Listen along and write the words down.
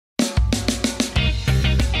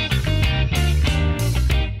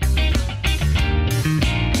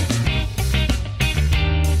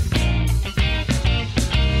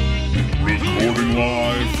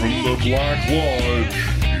watch.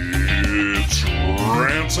 It's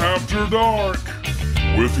Rants After Dark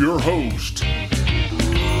with your host,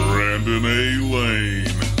 Brandon A.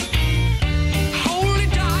 Lane. Holy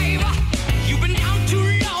dive, you've been down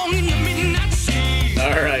too long in the midnight sea.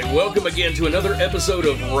 All right, welcome again to another episode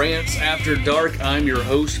of Rants After Dark. I'm your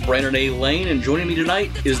host, Brandon A. Lane, and joining me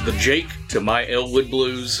tonight is the Jake to my Elwood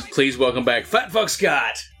Blues. Please welcome back Fat Fuck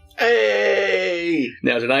Scott. Hey!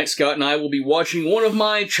 Now tonight, Scott and I will be watching one of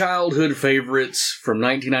my childhood favorites from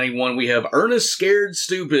 1991. We have Ernest Scared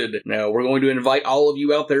Stupid. Now, we're going to invite all of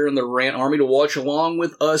you out there in the Rant Army to watch along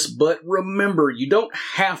with us, but remember, you don't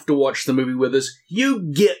have to watch the movie with us. You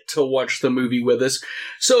get to watch the movie with us.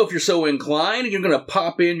 So if you're so inclined, you're going to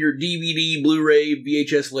pop in your DVD, Blu-ray,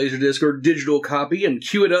 VHS, Laserdisc, or digital copy and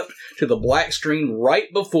cue it up to the black screen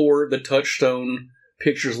right before the Touchstone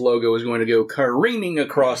Pictures logo is going to go careening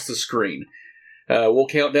across the screen. We'll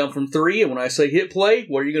count down from 3, and when I say hit play,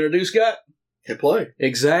 what are you going to do, Scott? Hit play.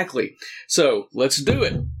 Exactly. So, let's do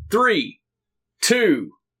it. 3, 2,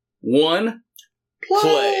 1,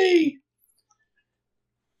 play!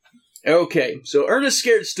 Okay, so Ernest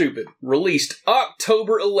Scared Stupid, released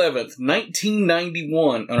October 11th,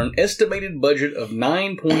 1991, on an estimated budget of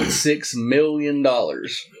 $9.6 million. Wow.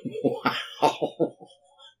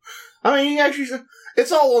 I mean, actually,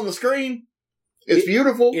 it's all on the screen. It's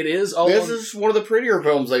beautiful. It is all This is one of the prettier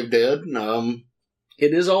films they've did.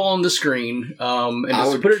 It is all on the screen. And I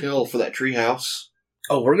just would kill for that treehouse.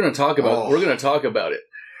 Oh, we're going to talk about it.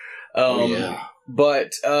 Yeah.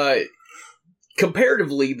 But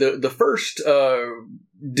comparatively, the first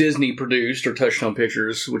Disney produced, or Touchstone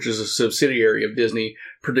Pictures, which is a subsidiary of Disney,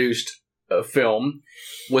 produced film,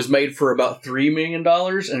 was made for about $3 million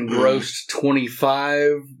and grossed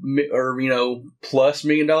 $25 or plus $1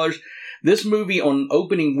 million. This movie on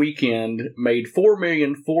opening weekend made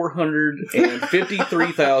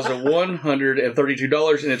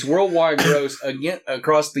 $4,453,132, and its worldwide gross again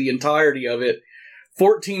across the entirety of it,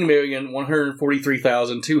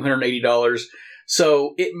 $14,143,280.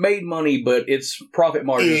 So it made money, but its profit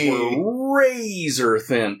margins were razor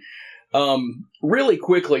thin. Really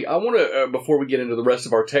quickly, I want to, before we get into the rest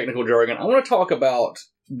of our technical jargon, I want to talk about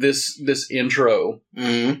this intro.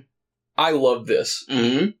 Mm-hmm. I love this.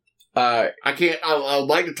 Mm-hmm. I would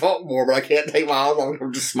like to talk more, but I can't take my eyes off.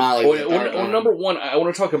 I'm just smiling. Well, number one, I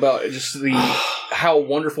want to talk about just how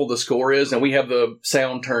wonderful the score is, and we have the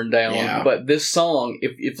sound turned down. Yeah. But this song,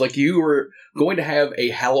 if like you were going to have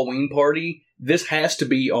a Halloween party, this has to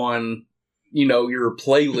be on, your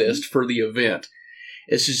playlist for the event.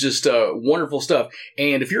 It's just wonderful stuff.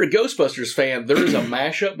 And if you're a Ghostbusters fan, there is a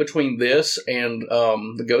mashup between this and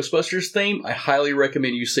the Ghostbusters theme. I highly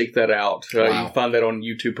recommend you seek that out. Wow. You can find that on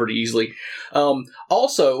YouTube pretty easily.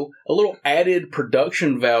 Also, a little added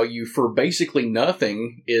production value for basically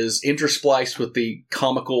nothing is interspliced with the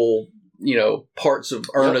comical parts of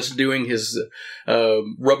Ernest doing his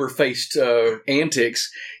rubber-faced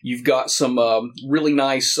antics. You've got some really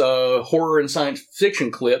nice horror and science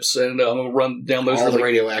fiction clips, and I'm going to run down those. All the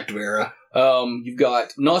radioactive era. You've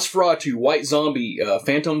got Nosferatu, White Zombie,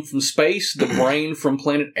 Phantom from Space, The Brain from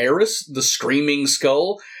Planet Eris, The Screaming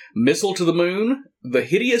Skull, Missile to the Moon, The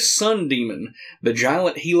Hideous Sun Demon, The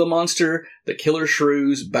Giant Gila Monster, The Killer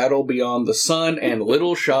Shrews, Battle Beyond the Sun, and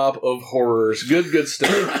Little Shop of Horrors. Good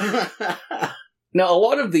stuff. Now, a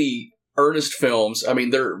lot of the Ernest films, I mean,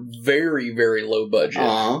 they're very, very low budget.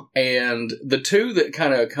 Uh-huh. And the two that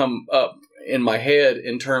kind of come up in my head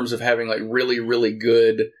in terms of having like really, really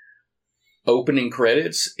good opening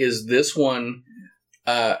credits is this one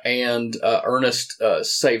and Ernest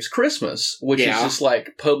Saves Christmas, which is just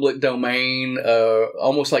like public domain,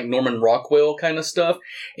 almost like Norman Rockwell kind of stuff.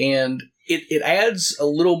 And it adds a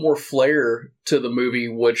little more flair to the movie,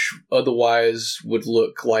 which otherwise would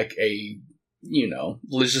look like a,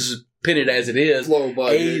 let's just pin it as it is, low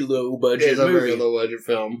budget. A low budget it's a movie. very low budget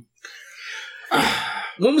film.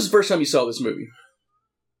 When was the first time you saw this movie?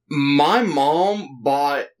 My mom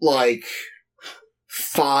bought like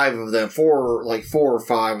 5 of them, 4 or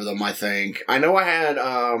 5 of them, I think. I know I had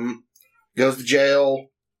Goes to Jail,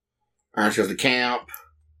 Ernest Goes to Camp,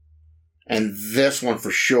 and this one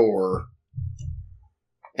for sure.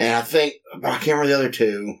 And I can't remember the other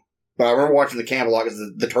 2, but I remember watching the camp a lot because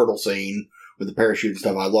the turtle scene with the parachute and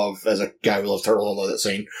stuff. I love, as a guy who loves turtles, I love that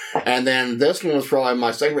scene. And then this one was probably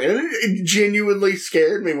my second, and it genuinely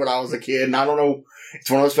scared me when I was a kid, and I don't know. It's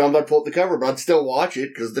one of those films I'd pull up the cover, but I'd still watch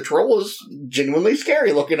it because the troll is genuinely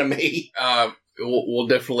scary looking to me. We'll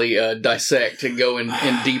definitely dissect and go in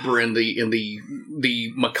deeper in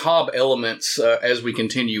the macabre elements as we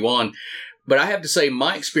continue on. But I have to say,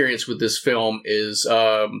 my experience with this film is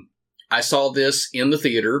I saw this in the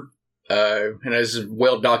theater and as is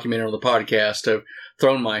well documented on the podcast, have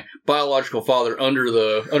thrown my biological father under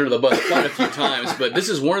the bus quite a few times. But this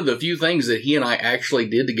is one of the few things that he and I actually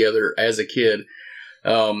did together as a kid.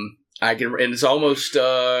 And it's almost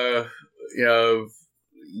 20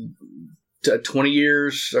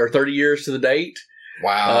 years or 30 years to the date.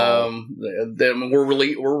 Wow. Then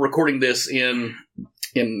we're recording this in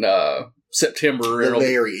September. The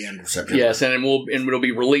very end of September. Yes, and it'll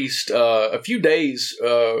be released a few days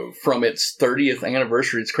from its 30th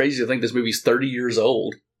anniversary. It's crazy to think this movie's 30 years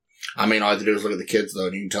old. I mean, all I have to do is look at the kids, though,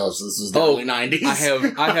 and you can tell us this is the early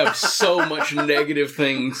 90s. I have so much negative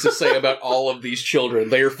things to say about all of these children.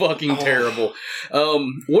 They are fucking terrible.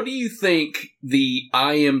 What do you think the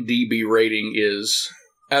IMDb rating is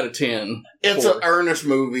out of 10? It's an Ernest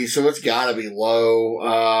movie, so it's gotta be low.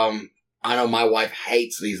 I know my wife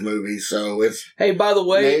hates these movies, so it's hey, by the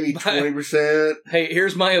way, maybe 20%. Hey,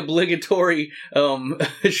 here's my obligatory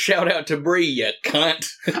shout out to Bree, you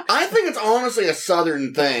cunt. I think it's honestly a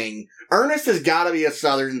Southern thing. Ernest has got to be a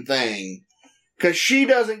Southern thing. Because she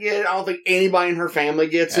doesn't get it. I don't think anybody in her family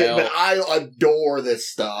gets it, but I adore this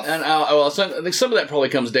stuff. And I think some of that probably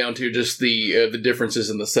comes down to just the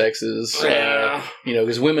differences in the sexes. Yeah.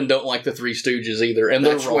 Because women don't like the Three Stooges either, and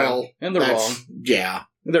they're wrong. Wrong. Yeah.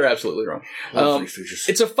 They're absolutely wrong.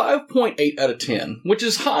 It's a 5.8 out of 10, which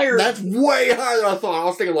is higher. That's way higher than I thought. I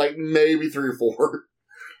was thinking like maybe 3 or 4.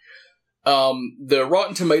 The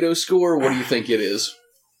Rotten Tomatoes score, what do you think it is?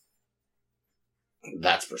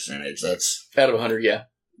 That's percentage. That's out of 100, yeah.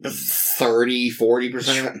 30,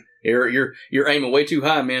 40%. You're aiming way too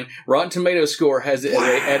high, man. Rotten Tomatoes score has it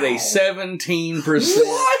at a 17%.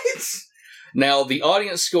 What? Now, the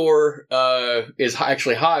audience score is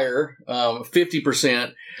actually higher,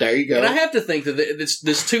 50%. There you go. And I have to think that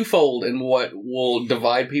this twofold in what will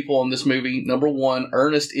divide people on this movie. Number one,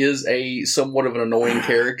 Ernest is a somewhat of an annoying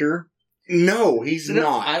character. No, he's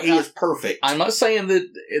not. He is perfect. I'm not saying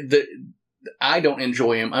that I don't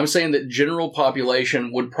enjoy him. I'm saying that general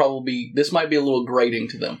population would probably, this might be a little grating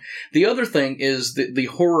to them. The other thing is that the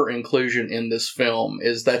horror inclusion in this film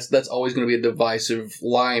is that's always going to be a divisive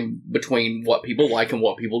line between what people like and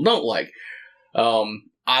what people don't like.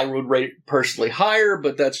 I would rate it personally higher,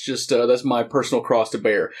 but that's just, that's my personal cross to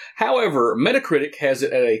bear. However, Metacritic has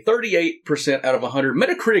it at a 38% out of 100.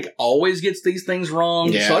 Metacritic always gets these things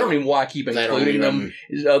wrong, so I don't even know why I keep including them,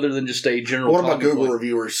 other than just a general. What about Google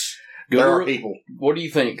reviewers? There are people. What do you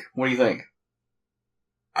think?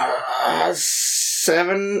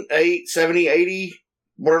 7, 8, 70, 80.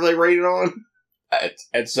 What are they rated on?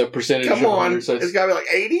 It's a percentage. Come on. 100, so it's got to be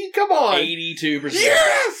like 80? Come on. 82%.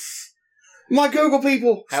 Yes! My Google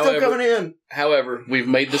people still coming in. However, we've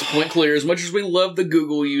made this point clear. As much as we love the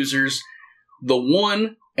Google users, the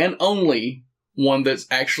one and only one that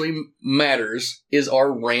actually matters is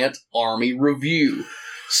our Rant Army review.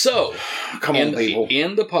 So, come on, people.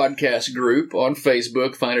 In the podcast group on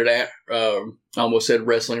Facebook, find it at, I almost said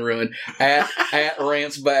Wrestling Ruin, at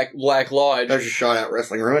Rants Back Black Lodge. There's a shout out,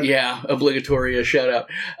 Wrestling Ruin. Yeah, obligatory shout out.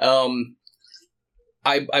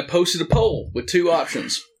 I posted a poll with 2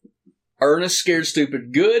 options. Ernest Scared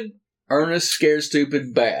Stupid Good, Ernest Scared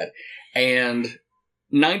Stupid Bad. And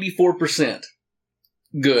 94%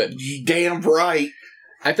 good. Damn right.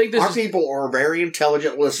 I think our people are very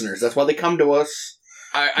intelligent listeners. That's why they come to us.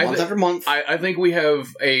 Month after month. I think we have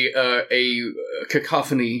a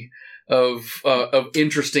cacophony of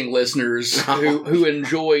interesting listeners who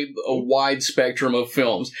enjoy a wide spectrum of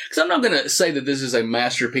films. Because I'm not going to say that this is a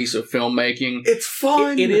masterpiece of filmmaking. It's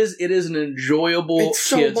fun. It is an enjoyable it's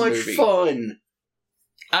so kids much movie. Fun.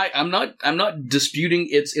 I'm not disputing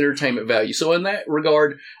its entertainment value. So in that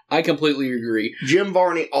regard, I completely agree. Jim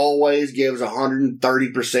Varney always gives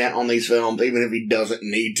 130% on these films, even if he doesn't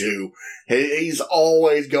need to. He's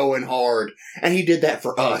always going hard, and he did that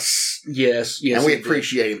for us. Yes, and we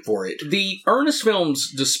appreciate him for it. The Ernest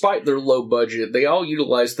films, despite their low budget, they all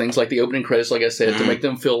utilize things like the opening credits, like I said, to make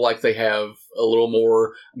them feel like they have a little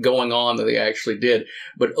more going on than they actually did.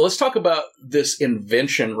 But let's talk about this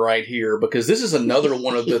invention right here, because this is another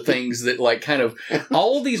one of the things that, like, kind of,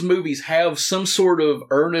 all of these movies have some sort of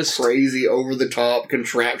Ernest... crazy, over-the-top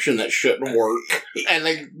contraption that shouldn't work. And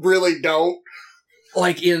they really don't.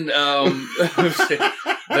 Like in,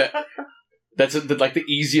 that's like the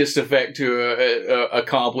easiest effect to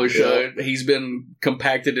accomplish. Yeah. He's been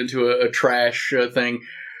compacted into a trash thing.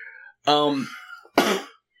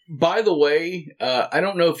 By the way, I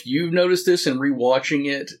don't know if you've noticed this in rewatching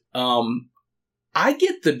it. I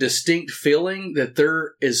get the distinct feeling that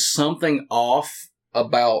there is something off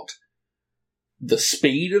about the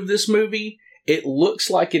speed of this movie. It looks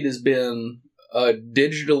like it has been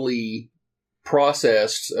digitally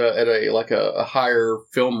processed at a higher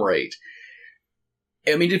film rate.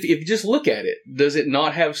 I mean, if you just look at it, does it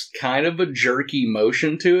not have kind of a jerky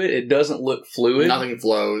motion to it? It doesn't look fluid. Nothing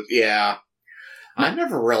flows. Yeah. I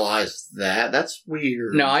never realized that. That's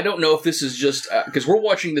weird. Now, I don't know if this is just... because we're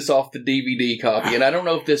watching this off the DVD copy, and I don't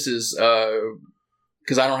know if this is...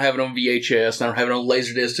 because I don't have it on VHS, and I don't have it on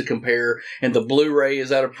Laserdisc to compare, and the Blu-ray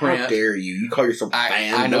is out of print. How dare you? You call yourself a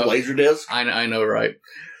fan I know. of Laserdisc? I know, right?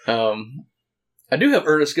 I do have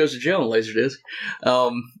Ernest Goes to Jail on Laserdisc.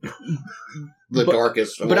 The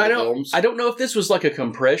darkest of but all I the don't. films. I don't know if this was like a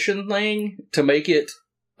compression thing to make it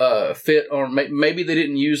fit, or maybe they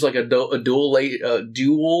didn't use like a dual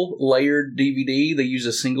layered DVD. They use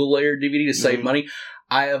a single layered DVD to save money.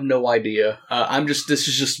 I have no idea. This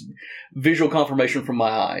is just visual confirmation from my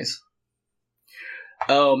eyes.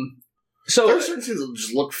 So there's certain things that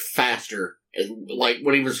just look faster. Like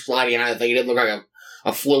when he was sliding out of the thing, it didn't look like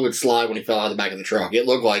a fluid slide when he fell out of the back of the truck. It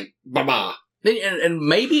looked like ba-ba. And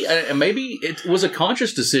maybe it was a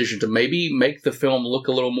conscious decision to maybe make the film look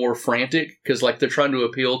a little more frantic because like they're trying to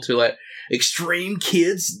appeal to that extreme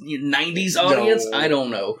kids 90s audience. No. I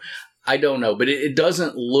don't know, but it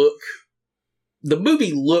doesn't look. The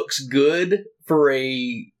movie looks good for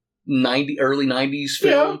a early 90s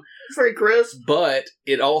film. Yeah, it's very crisp, but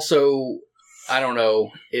it also I don't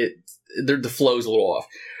know the flow's a little off.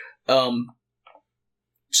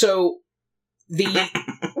 So the.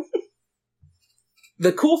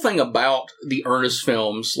 The cool thing about the Ernest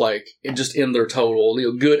films, like just in their total,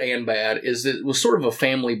 good and bad, is that it was sort of a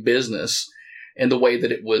family business in the way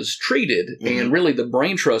that it was treated. Mm-hmm. And really the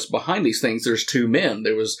brain trust behind these things, there's two men.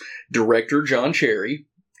 There was director John Cherry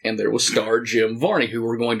and there was star Jim Varney, who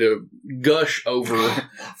we're going to gush over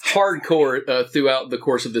hardcore throughout the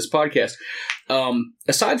course of this podcast.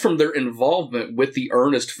 Aside from their involvement with the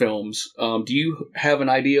Ernest films, do you have an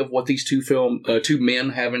idea of what these two men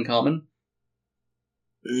have in common?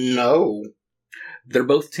 No. They're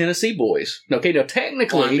both Tennessee boys. Okay, now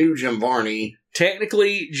technically... Well, I knew Jim Varney.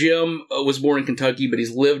 Technically, Jim was born in Kentucky, but he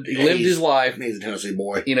lived his life... He's a Tennessee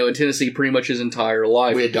boy. In Tennessee pretty much his entire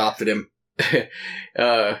life. We adopted him.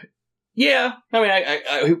 Yeah. I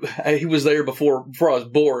mean, he was there before I was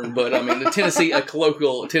born, but I mean, a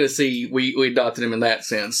colloquial Tennessee, we adopted him in that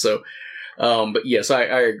sense. So, but yes, I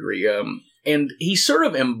agree. And he sort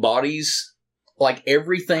of embodies like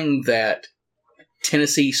everything that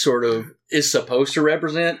Tennessee sort of is supposed to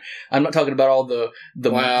represent. I'm not talking about all the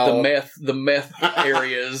meth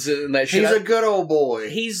areas and that shit. He's a good old boy.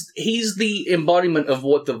 He's the embodiment of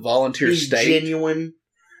what the volunteer state. He's genuine.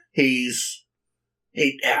 There's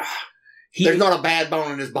not a bad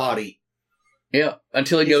bone in his body. Yeah,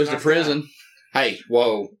 until he goes to prison. Hey,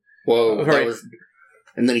 whoa. Right.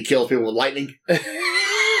 And then he kills people with lightning.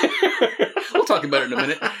 We'll talk about it in a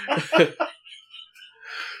minute.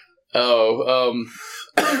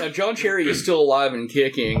 John Cherry is still alive and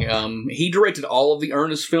kicking. He directed all of the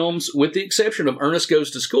Ernest films, with the exception of Ernest Goes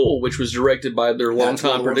to School, which was directed by their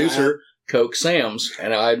longtime producer, Coke Samms.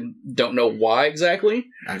 And I don't know why exactly.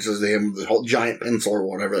 Actually, the whole giant pencil or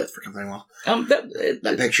whatever that freaking thing was.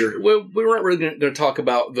 That picture. Well, we weren't really going to talk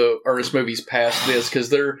about the Ernest movies past this, because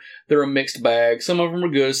they're a mixed bag. Some of them are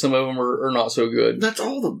good, some of them are not so good. That's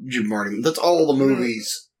all the Jim Varney. That's all the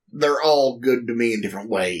movies. They're all good to me in different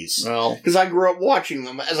ways. Well, because I grew up watching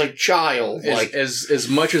them as a child. As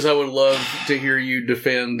much as I would love to hear you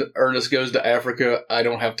defend Ernest Goes to Africa, I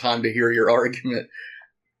don't have time to hear your argument.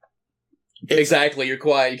 Exactly, you're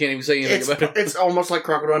quiet. You can't even say anything about it. It's almost like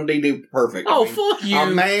Crocodile Dundee. Perfect. Oh, fuck you. A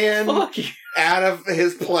man out of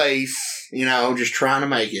his place, just trying to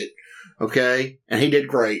make it. Okay? And he did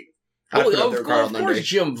great. Of course,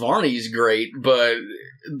 Jim Varney's great, but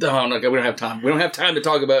we don't have time. We don't have time to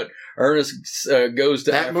talk about Ernest Goes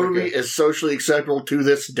to Africa. That movie is socially acceptable to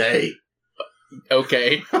this day.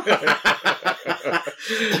 Okay.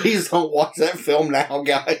 Please don't watch that film now,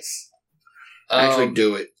 guys. Actually,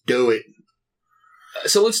 do it. Do it.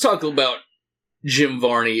 So let's talk about Jim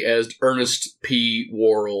Varney as Ernest P.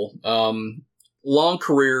 Worrell. Long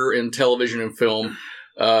career in television and film.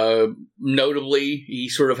 Notably, he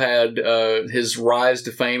sort of had his rise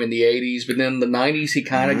to fame in the 80s, but then in the 90s he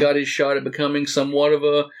kind of got his shot at becoming somewhat of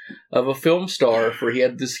a film star. For he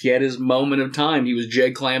had his moment of time. He was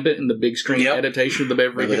Jed Clampett in the big screen adaptation of the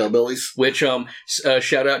Beverly Hillbillies, which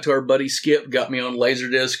shout out to our buddy Skip, got me on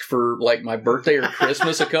Laserdisc for like my birthday or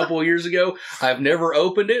Christmas a couple of years ago. I've never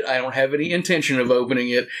opened it. I don't have any intention of opening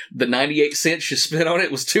it. The 98 cents you spent on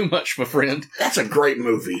it was too much, my friend. That's a great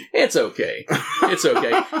movie. It's okay. It's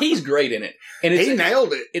okay. He's great in it. And he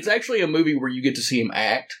nailed it. It's actually a movie where you get to see him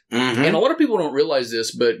act. Mm-hmm. And a lot of people don't realize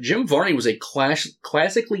this, but Jim Varney was a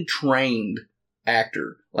classically trained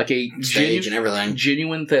actor, like a Stage and everything.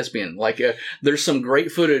 genuine thespian. Like there's some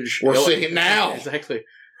great footage. We're seeing it now. Exactly.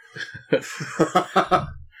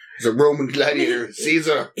 He's a Roman gladiator,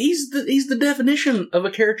 Caesar. He's the definition of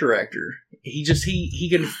a character actor. He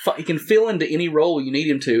can fill into any role you need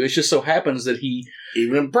him to. It just so happens that he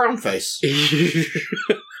Even in brownface.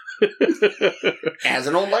 As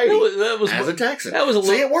an old lady. that was as a Texan. that was a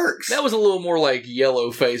little, See, it works. That was a little more like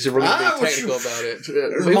yellow face, if we're going to be technical about it.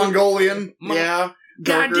 There's Mongolian. Yeah.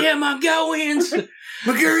 Goddamn Mongolians!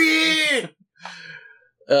 Mongolian!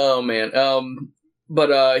 Oh, man.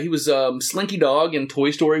 But he was Slinky Dog in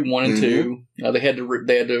Toy Story 1 and 2. They had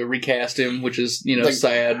to recast him, which is,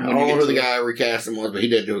 sad. I don't know who the guy recasting was, but he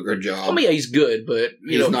did do a good job. I mean, yeah, he's good, but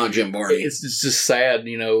he's not Jim Varney. It's just sad,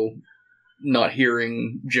 not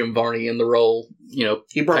hearing Jim Varney in the role, He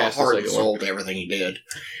brought a past the heart and second one. soul to everything he did.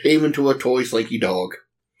 Even to a toy Slinky Dog.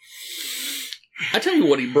 I tell you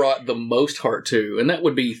what he brought the most heart to, and that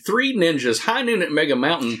would be Three Ninjas, High Noon at Mega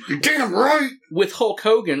Mountain. You're damn right! With Hulk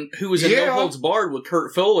Hogan, who was in No Holds Barred with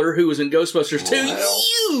Kurt Fuller, who was in Ghostbusters 2. Well,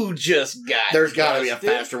 You just got There's got to be a busted.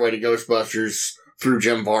 faster way to Ghostbusters through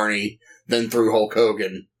Jim Varney than through Hulk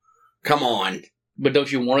Hogan. Come on. But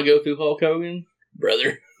don't you want to go through Hulk Hogan,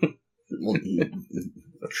 brother?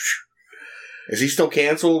 Is he still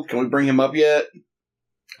canceled? Can we bring him up yet?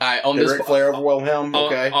 On Did this Ric Flair overwhelm him?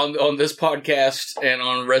 Okay. on this podcast and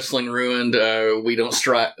on Wrestling Ruined, we don't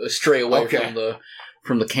stray away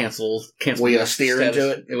from the cancel. We steer status.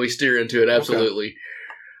 into it? And we steer into it, absolutely.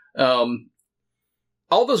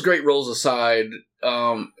 All those great roles aside,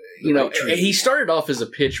 he started off as a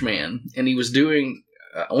pitchman, and he was doing,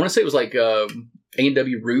 I want to say it was like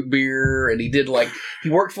A&W Root Beer, and he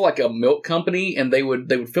worked for like a milk company, and they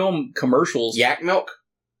would film commercials. Yak Milk?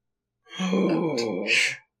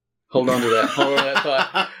 Hold on to that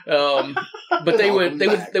thought. But they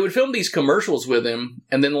would film these commercials with him,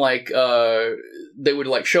 and then they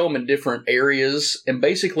would show him in different areas, and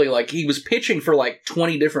basically he was pitching for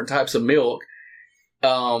 20 different types of milk.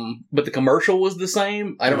 But the commercial was the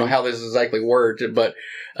same. I don't know how this exactly worked, but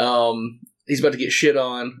he's about to get shit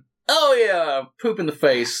on. Oh yeah, poop in the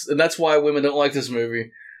face, and that's why women don't like this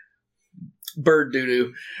movie. Bird doo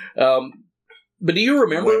doo. But do you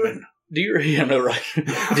remember? Women. Do you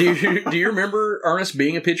remember Ernest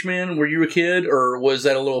being a pitchman? Were you a kid, or was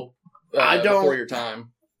that a little before your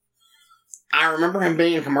time? I remember him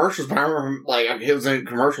being in commercials, but I remember him, he was in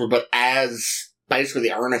commercials, but as basically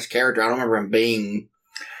the Ernest character. I don't remember him being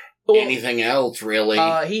anything else, really.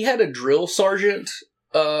 He had a drill sergeant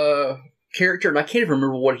character, and I can't even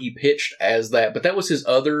remember what he pitched as that, but that was his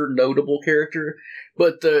other notable character.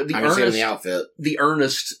 But the Ernest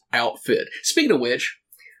outfit. Speaking of which,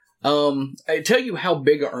 I tell you how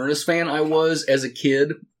big an Ernest fan I was as a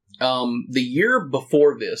kid. The year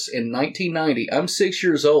before this, in 1990, I'm 6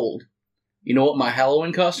 years old. You know what my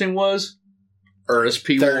Halloween costume was? Ernest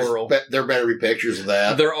P. Worrell. There better be pictures of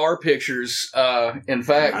that. There are pictures. In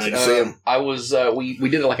fact, I need to see 'em. I was we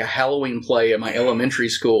did a Halloween play at my elementary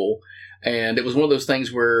school, and it was one of those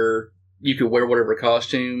things where you could wear whatever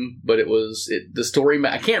costume, but the story.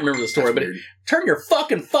 I can't remember the story, but turn your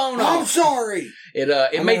fucking phone off. I'm sorry.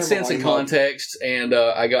 It made sense in context, and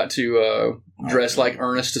I got to dress like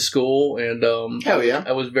Ernest to school, and hell yeah,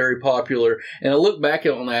 I was very popular. And I look back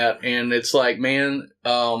on that, and it's like, man,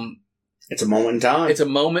 it's a moment in time. It's a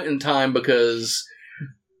moment in time because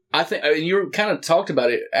I think you kind of talked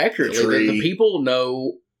about it accurately. The people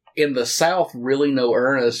in the South really know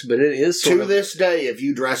Ernest, but it is to this day, if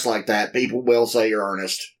you dress like that, people will say you're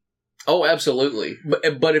Ernest. Oh, absolutely.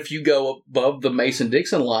 But if you go above the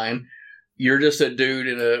Mason-Dixon line, you're just a dude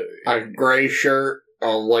in a gray shirt,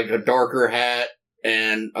 a darker hat,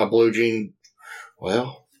 and a blue jean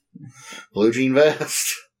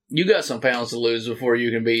vest. You got some pounds to lose before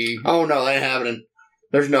you can be... Oh, no, that ain't happening.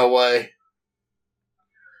 There's no way.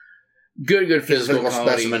 Good physical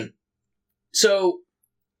comedy. Specimen. So,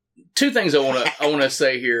 two things I want to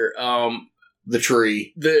say here. The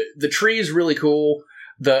tree. The tree is really cool.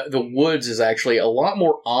 The woods is actually a lot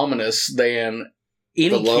more ominous than any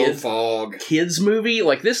kids movie.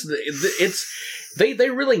 Like this, they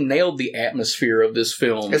really nailed the atmosphere of this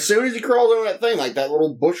film. As soon as he crawls into that thing, like that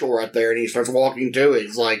little bushel right there, and he starts walking to it,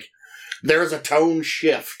 it's like there's a tone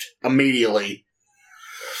shift immediately.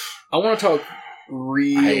 I want to talk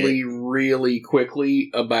really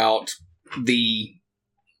quickly about the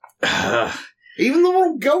even the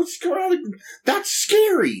little ghosts coming out. That's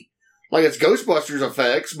scary. Like, it's Ghostbusters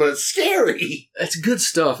effects, but it's scary. It's good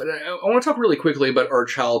stuff. And I want to talk really quickly about our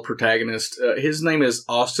child protagonist. His name is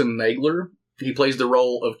Austin Nagler. He plays the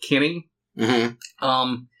role of Kenny. Mm-hmm.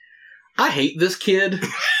 I hate this kid.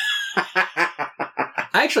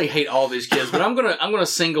 I actually hate all these kids, but I'm gonna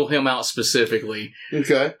single him out specifically.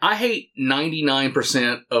 Okay. I hate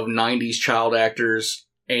 99% of 90s child actors,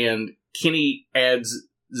 and Kenny adds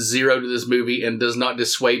 0 to this movie and does not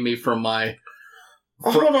dissuade me from my...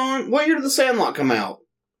 Hold on. What year did The Sandlot come out?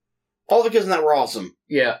 All the kids in that were awesome.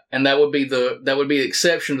 Yeah, and that would be the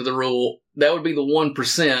exception to the rule. That would be the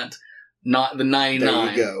 1%, not the 99.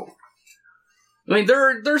 There you go. I mean,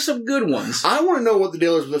 there's some good ones. I want to know what the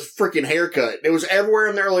deal is with this freaking haircut. It was everywhere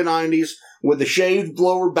in the early 90s with the shaved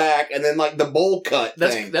lower back and then, like, the bowl cut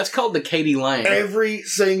thing. That's called the Katie Lang. Every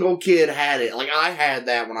single kid had it. Like, I had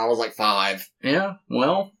that when I was, like, 5. Yeah,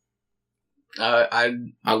 well... I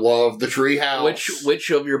love the treehouse.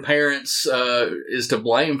 Which of your parents is to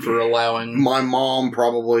blame for allowing... My mom,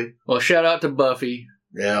 probably. Well, shout out to Buffy.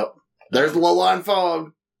 Yeah. There's the low-line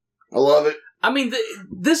fog. I love it. I mean,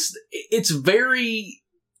 it's very...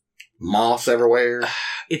 Moss everywhere.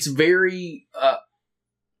 It's very...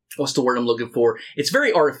 what's the word I'm looking for? It's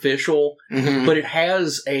very artificial, but it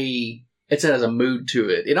has a mood to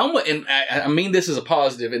it. It almost, and I mean this as a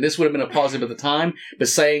positive, and this would have been a positive at the time, but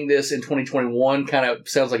saying this in 2021 kind of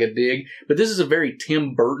sounds like a dig. But this is a very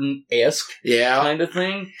Tim Burton-esque kind of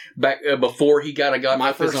thing. Back before he got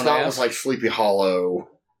my first thought was like Sleepy Hollow.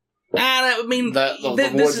 I mean,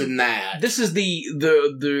 the woods in that. This is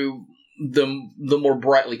the more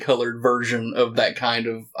brightly colored version of that kind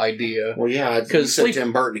of idea. Well, yeah, because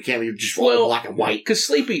Tim Burton, it can't be just black and white. Because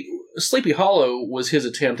Sleepy Hollow was his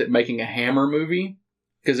attempt at making a Hammer movie.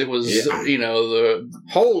 Because it was,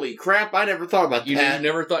 Holy crap! I never thought about that. You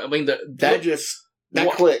never thought. I mean,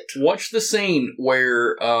 that clicked. Watch the scene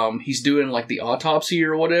where he's doing like the autopsy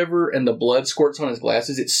or whatever, and the blood squirts on his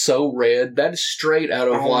glasses. It's so red. That is straight out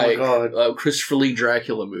of a Christopher Lee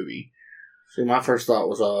Dracula movie. See, my first thought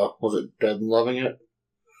was it Dead and Loving It?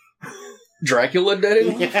 Dracula Dead and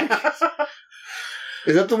Loving It?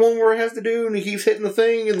 Is that the one where it has to do and he keeps hitting the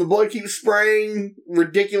thing and the blood keeps spraying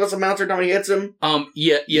ridiculous amounts every time he hits him?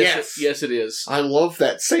 Yes, it is. I love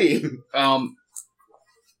that scene.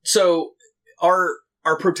 So our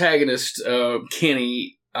protagonist,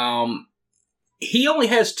 Kenny, he only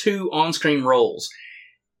has 2 on-screen roles.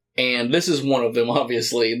 And this is one of them,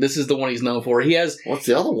 obviously. This is the one he's known for. He has... What's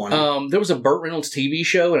the other one? There was a Burt Reynolds TV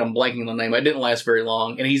show, and I'm blanking on the name. It didn't last very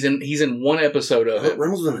long. And he's in one episode of it. Burt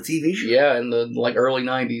Reynolds was on a TV show? Yeah, in the early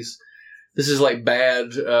 90s. This is like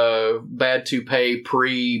bad to pay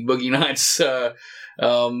pre-Boogie Nights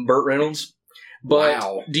Burt Reynolds. But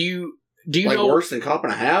wow. Do you like know... worse than Cop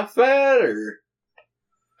and a Half bad, or...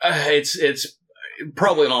 It's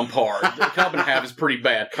probably on par. Cop and a Half is pretty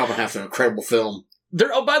bad. Cop and a Half is an incredible film.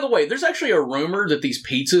 By the way, there's actually a rumor that these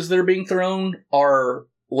pizzas that are being thrown are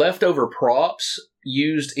leftover props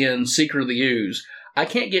used in Secret of the Ooze. I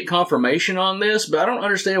can't get confirmation on this, but I don't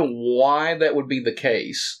understand why that would be the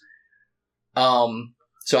case.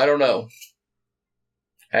 So I don't know.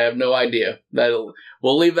 I have no idea.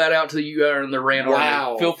 We'll leave that out to you in the rant.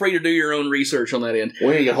 Wow. Feel free to do your own research on that end.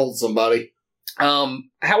 We need to hold somebody.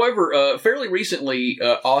 However, fairly recently,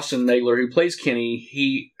 Austin Nagler, who plays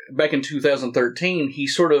Kenny, back in 2013, he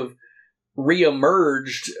sort of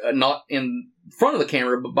reemerged, not in front of the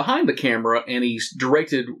camera, but behind the camera, and he's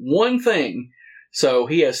directed one thing. So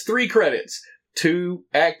he has 3 credits, 2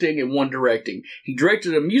 acting and 1 directing. He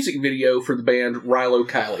directed a music video for the band Rilo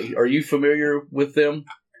Kiley. Are you familiar with them?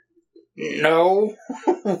 No.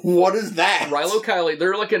 What is that? Rilo Kiley,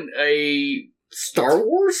 they're like a Star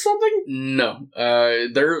Wars something? No.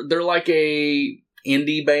 They're like a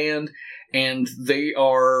indie band. And they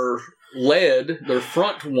are led. Their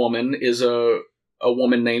front woman is a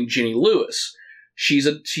woman named Jenny Lewis. She's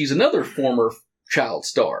another former child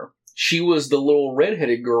star. She was the little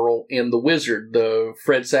redheaded girl in The Wizard, the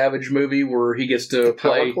Fred Savage movie where he gets to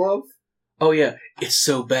play. Power Glove? Oh yeah, it's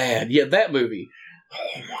so bad. Yeah, that movie.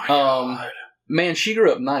 Oh my god, man, she grew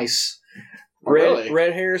up nice.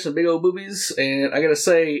 Red hair, some big old boobies, and I gotta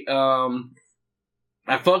say,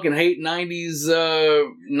 I fucking hate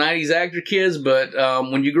 90s actor kids, but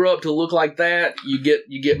when you grow up to look like that, you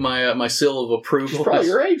get my seal of approval. She's probably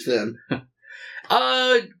your age then.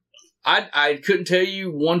 I couldn't tell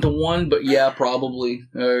you 1-to-1, but yeah, probably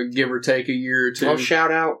give or take a year or 2. Well,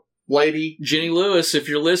 shout out, lady Jenny Lewis, if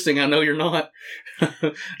you're listening. I know you're not.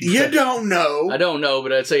 You don't know. I don't know,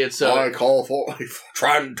 but I'd say it's. I call for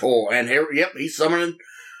Trident Tor, and here, yep, he's summoning,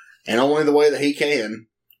 and only the way that he can.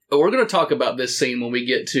 We're going to talk about this scene when we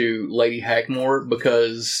get to Lady Hackmore,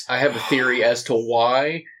 because I have a theory as to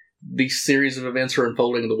why these series of events are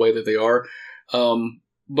unfolding the way that they are.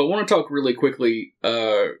 But I want to talk really quickly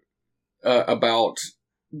about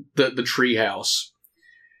the treehouse.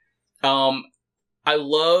 I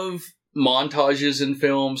love montages in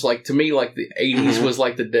films. Like, to me, like, the 80s Mhm. was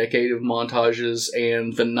like the decade of montages,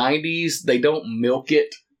 and the 90s, they don't milk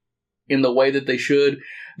it in the way that they should.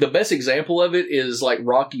 The best example of it is like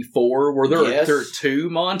Rocky IV, where there are 2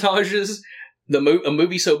 montages. A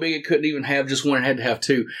movie so big it couldn't even have just one; it had to have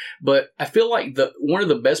 2. But I feel like one of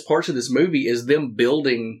the best parts of this movie is them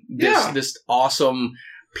building this awesome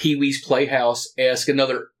Pee-wee's Playhouse-esque.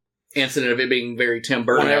 Another incident of it being very Tim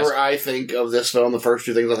Burton. Whenever I think of this film, the first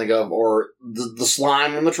 2 things I think of are the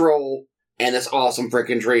slime on the troll and this awesome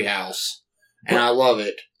freaking treehouse, and I love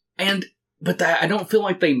it. But I don't feel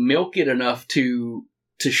like they milk it enough to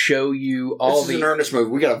show you all this is an Ernest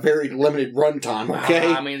movie. We got a very limited runtime,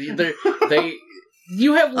 okay? I mean,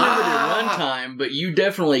 you have limited runtime, but you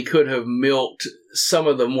definitely could have milked some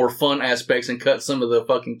of the more fun aspects and cut some of the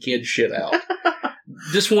fucking kid shit out.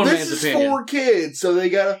 Just one man's opinion. This is for kids, so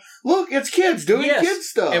they gotta... Look, it's kids doing kid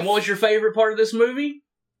stuff. And what was your favorite part of this movie?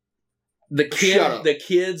 The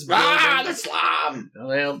kids... the slime!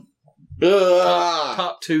 Well,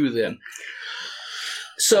 top 2 then.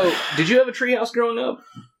 So, did you have a treehouse growing up?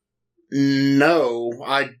 No.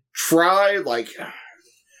 I tried,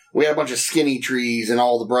 we had a bunch of skinny trees and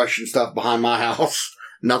all the brush and stuff behind my house.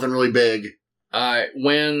 Nothing really big.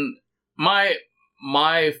 When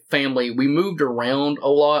my family, we moved around a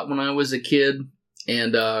lot when I was a kid.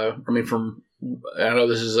 And, I know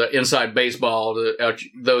this is inside baseball to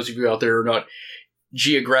those of you out there who are not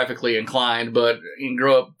geographically inclined, but you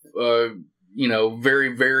grew up,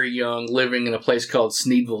 very, very young, living in a place called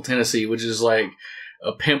Sneedville, Tennessee, which is like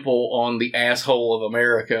a pimple on the asshole of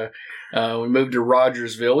America. We moved to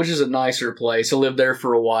Rogersville, which is a nicer place. I lived there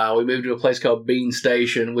for a while. We moved to a place called Bean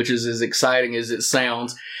Station, which is as exciting as it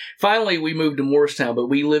sounds. Finally, we moved to Morristown, but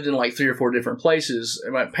we lived in like 3 or 4 different places.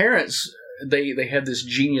 And my parents, they had this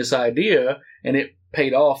genius idea, and it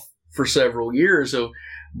paid off for several years, of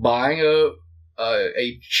buying a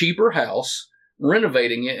cheaper house,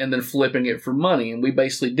 renovating it, and then flipping it for money. And we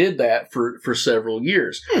basically did that for several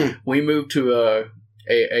years. We moved to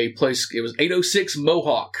a place, it was 806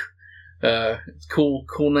 Mohawk.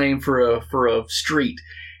 Cool name for a street.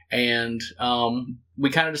 And we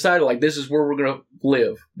kind of decided, like, this is where we're going to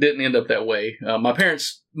live. Didn't end up that way. My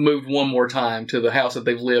parents moved one more time to the house that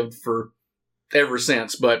they've lived for ever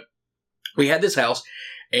since. But we had this house,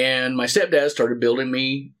 and my stepdad started building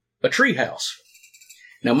me a tree house.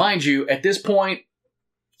 Now, mind you, at this point,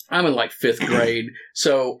 I'm in like 5th grade,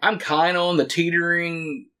 so I'm kind of on the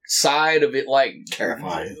teetering side of it, like,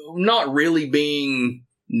 Terrifying. Not really being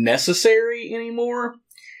necessary anymore.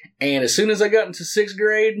 And as soon as I got into 6th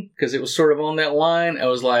grade, because it was sort of on that line, I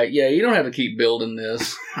was like, yeah, you don't have to keep building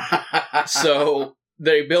this. So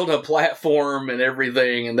they built a platform and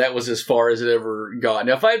everything, and that was as far as it ever got.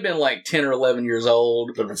 Now, if I had been like 10 or 11 years old,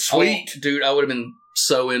 Would have been sweet. dude, I would have been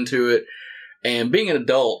so into it. And being an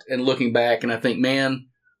adult and looking back, and I think, man,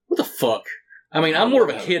 what the fuck? I mean, I'm more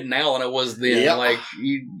of a kid now than I was then. Yep. Like,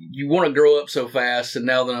 you want to grow up so fast, and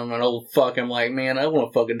now that I'm an old fuck, I'm like, man, I want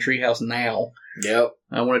a fucking treehouse now. Yep.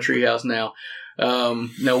 I want a treehouse now.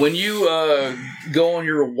 Now, when you go on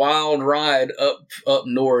your wild ride up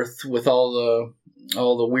north with all the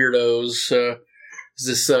weirdos,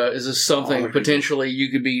 is this something potentially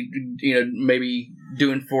you could be, maybe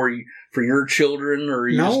doing for your children, or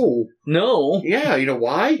you no? Yeah, you know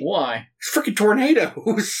why? Why? It's freaking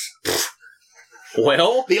tornadoes.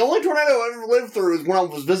 Well, The only tornado I ever lived through is when I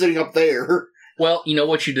was visiting up there. well, you know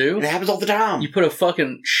what you do? And it happens all the time. You put a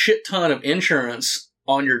fucking shit ton of insurance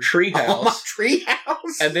on your treehouse, On my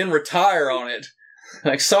treehouse? and then retire on it.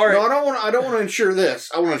 Like, sorry, No, I don't want to insure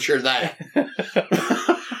this. I want to insure that. you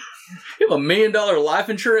have $1 million life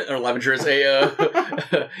insurance,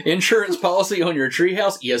 insurance policy on your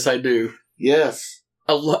treehouse? Yes, I do. Yes.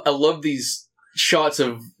 I love these shots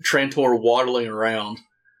of Trantor waddling around.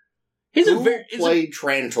 Who played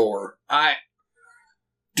Trantor?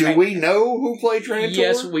 Do we know who played Trantor?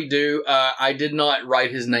 Yes, we do. I did not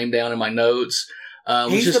write his name down in my notes.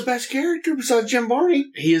 He's the best character besides Jim Varney.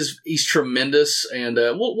 He's tremendous, and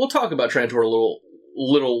we'll talk about Trantor a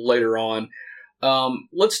little later on.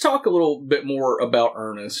 Let's talk a little bit more about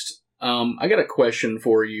Ernest. I got a question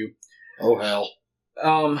for you. Oh hell!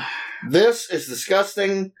 This is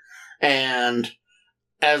disgusting, and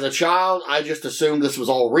as a child, I just assumed this was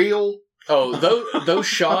all real. Oh, those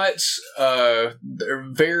shots, they're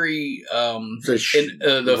very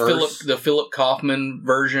the Philip Kaufman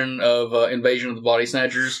version of Invasion of the Body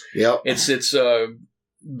Snatchers. Yep, it's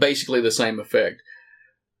basically the same effect.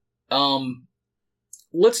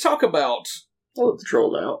 Let's talk about. I'll let the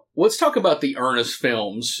troll out. Let's talk about the Ernest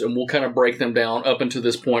films, and we'll kind of break them down up until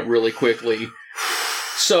this point really quickly.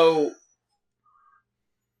 So,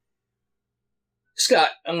 Scott,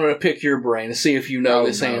 I'm going to pick your brain to see if you know Oh,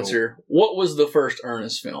 this no. answer. What was the first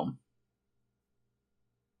Ernest film?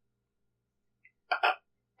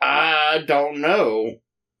 I don't know.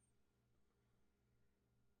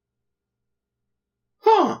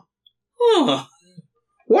 Huh. Huh.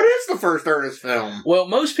 What is the first Ernest film? Well,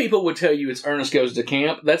 most people would tell you it's Ernest Goes to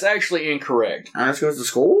Camp. That's actually incorrect. Ernest Goes to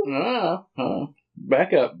School?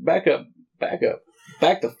 Back up. Back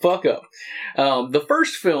the fuck up. The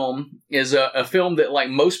first film is a film that, like,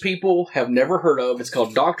 most people have never heard of. It's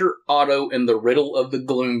called Dr. Otto and the Riddle of the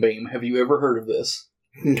Gloombeam. Have you ever heard of this?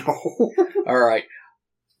 No. All right.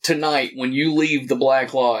 Tonight, when you leave the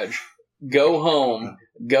Black Lodge, go home,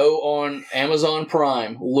 go on Amazon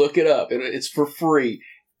Prime, look it up. It's for free.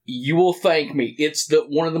 You will thank me. It's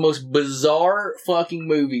one of the most bizarre fucking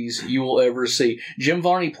movies you will ever see. Jim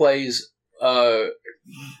Varney plays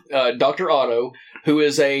Dr. Otto, who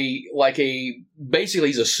is basically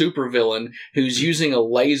he's a supervillain who's using a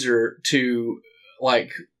laser to,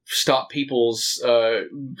 like, stop people's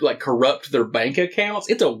corrupt their bank accounts.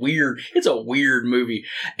 It's a weird movie,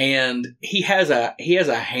 and he has a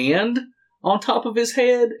hand on top of his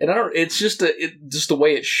head, and it's just the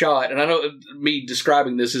way it's shot. And I know me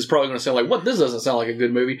describing this is probably going to sound like, what? This doesn't sound like a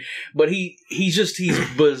good movie. But he's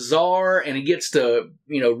bizarre, and he gets to,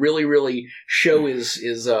 really, really show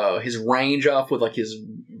his range off with, like, his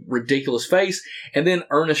ridiculous face. And then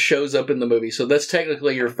Ernest shows up in the movie, so that's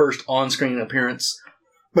technically your first on-screen appearance.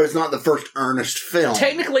 But it's not the first Ernest film.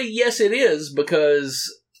 Technically, yes, it is, because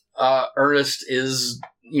Ernest is,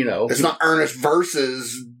 It's not Ernest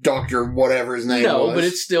versus Dr. whatever his name was. No, but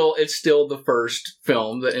it's still the first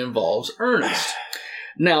film that involves Ernest.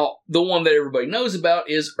 Now, the one that everybody knows about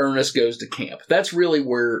is Ernest Goes to Camp. That's really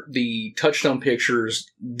where the Touchstone Pictures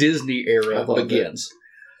Disney era begins.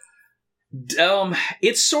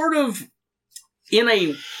 It's sort of in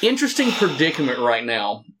a interesting predicament right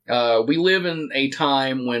now. We live in a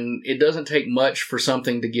time when it doesn't take much for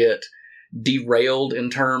something to get derailed in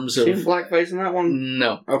terms of... Seen blackface in that one?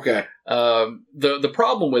 No. Okay. The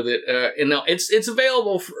problem with it, and now it's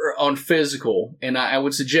available on physical, and I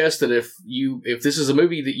would suggest that if this is a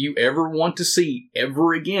movie that you ever want to see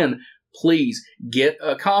ever again, please get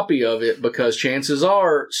a copy of it, because chances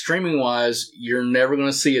are, streaming wise, you're never going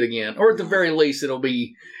to see it again, or at the very least, it'll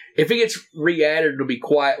be, if it gets re-added, it'll be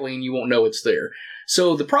quietly, and you won't know it's there.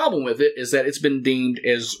 So the problem with it is that it's been deemed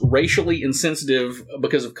as racially insensitive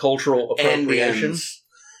because of cultural appropriation. Indians.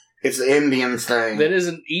 It's the Indians thing. That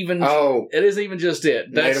isn't even. Oh, it isn't even just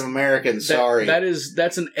it. That's, Native Americans. Sorry,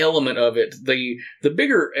 that's an element of it. The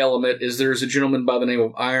bigger element is there's a gentleman by the name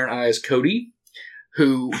of Iron Eyes Cody,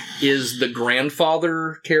 who is the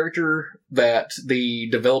grandfather character that the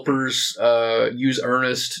developers use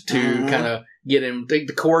Ernest to kind of get him,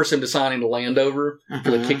 to coerce him to signing the land over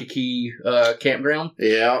for the Kikiki campground.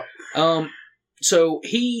 Yeah. So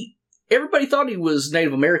everybody thought he was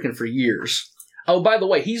Native American for years. Oh, by the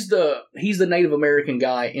way, he's the Native American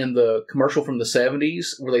guy in the commercial from the 70s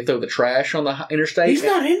where they throw the trash on the interstate. He's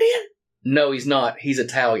not Indian? No, he's not. He's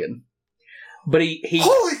Italian. But he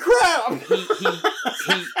holy crap!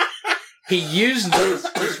 he used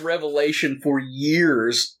this revelation for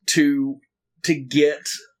years to get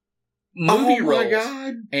movie roles. Oh my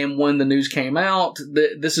God. And when the news came out,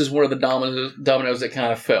 this is one of the dominoes that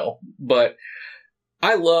kind of fell. But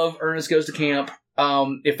I love Ernest Goes to Camp.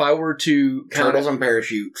 If I were to Turtles and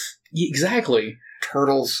parachutes. Exactly.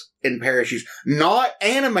 Turtles in parachutes. Not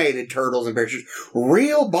animated turtles in parachutes.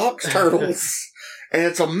 Real box turtles. And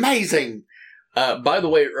it's amazing. By the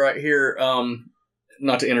way, right here,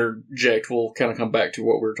 not to interject, we'll kind of come back to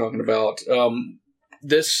what we were talking about.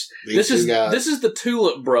 This is the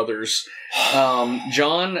Tulip Brothers.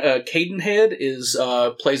 John Cadenhead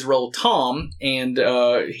plays the role of Tom, and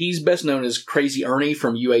he's best known as Crazy Ernie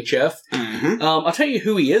from UHF. I'll tell you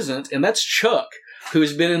who he isn't, and that's Chuck,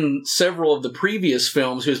 who's been in several of the previous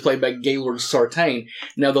films, who's played by Gaylord Sartain.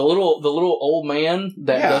 Now, the little old man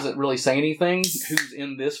that doesn't really say anything, who's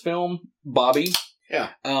in this film, Bobby. Yeah.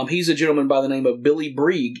 He's a gentleman by the name of Billy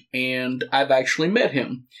Brieg, and I've actually met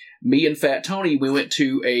him. Me and Fat Tony, we went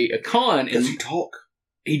to a con. Does he talk?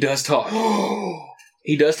 He does talk.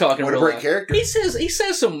 He does talk in what a real great life. character. He says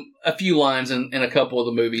a few lines in a couple of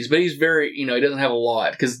the movies, but he's very, he doesn't have a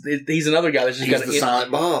lot, because he's another guy that's just He's got the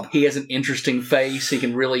Silent Bob. He has an interesting face. He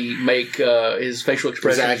can really make his facial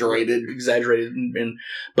expression exaggerated.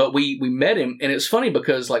 But we met him, and it's funny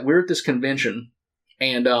because, like, we were at this convention,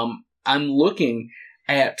 and I'm looking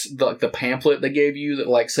at the pamphlet they gave you that,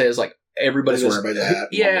 like, says, like, everybody that's where everybody's at.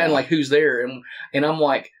 Yeah, and like who's there, and I'm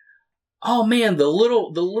like, oh man, the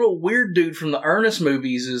little weird dude from the Ernest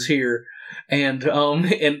movies is here, and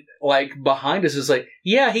like behind us is like,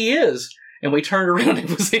 yeah, he is, and we turned around, it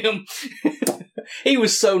was him. He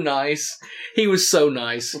was so nice. He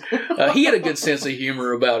had a good sense of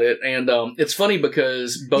humor about it, and it's funny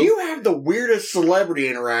because both You have the weirdest celebrity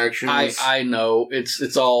interactions. I know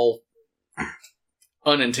it's all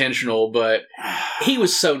unintentional, but he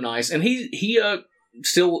was so nice, and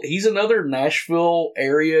he's another Nashville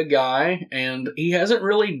area guy, and he hasn't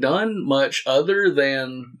really done much other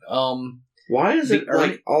than Why is it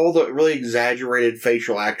like all the really exaggerated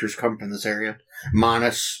facial actors come from this area?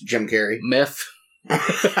 Minus Jim Carrey. meth.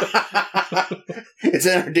 It's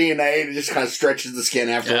in our DNA and it just kind of stretches the skin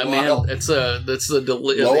after a while. Man, that's the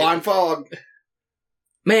Low-line fog.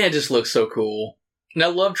 Man, it just looks so cool. And I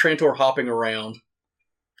love Trantor hopping around.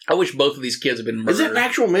 I wish both of these kids had been murdered. Is it an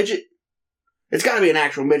actual midget? It's got to be an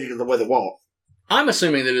actual midget because of the way they walk. I'm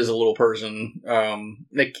assuming that it is a little person. I'm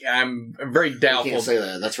very doubtful. You can't say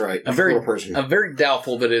that. That's right. I'm very little person. I'm very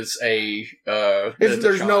doubtful that it's a.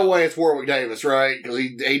 There's no way it's Warwick Davis, right? Because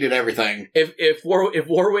he did everything. If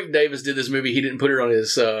Warwick Davis did this movie, he didn't put it on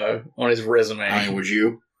his resume. I mean, would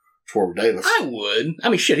you? It's Warwick Davis. I would. I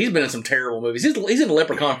mean, shit, he's been in some terrible movies. He's in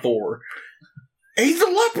Leprechaun 4. He's a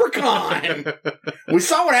leprechaun. We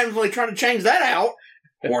saw what happens when they try to change that out.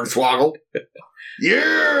 Hornswoggle.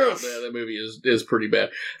 Yes! Yeah, that movie is pretty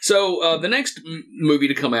bad. So, the next movie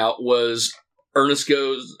to come out was Ernest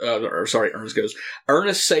Saves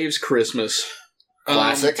Christmas.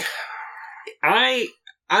 Classic.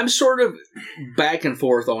 I'm sort of back and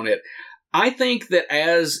forth on it. I think that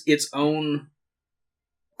as its own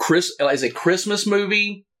as a Christmas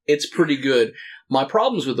movie, it's pretty good. My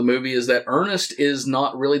problems with the movie is that Ernest is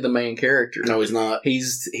not really the main character. No, he's not.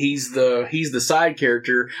 He's the side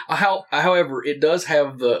character. However, it does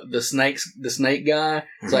have the snake guy.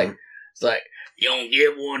 It's like you don't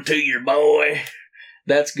give one to your boy.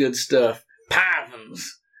 That's good stuff.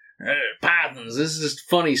 Pythons. This is just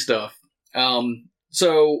funny stuff.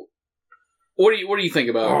 So what do you think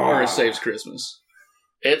about Ernest Saves Christmas?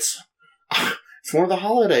 It's one of the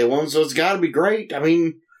holiday ones, so it's got to be great. I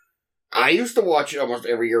mean, I used to watch it almost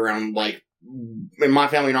every year around, like, in my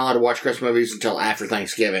family, you're not allowed to watch Christmas movies until after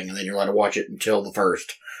Thanksgiving, and then you're allowed to watch it until the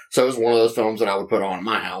 1st. So it was one of those films that I would put on in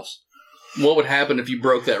my house. What would happen if you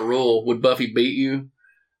broke that rule? Would Buffy beat you?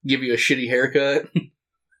 Give you a shitty haircut?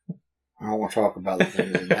 I don't want to talk about the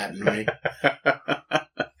things that happened to me.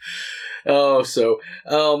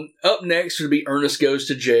 Up next would be Ernest Goes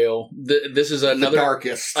to Jail. This is another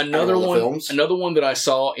darkest another one films. Another one that I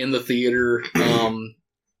saw in the theater.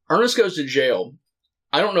 Ernest Goes to Jail.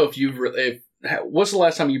 I don't know if what's the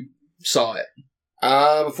last time you saw it?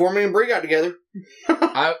 Before me and Bree got together.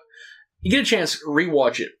 You get a chance,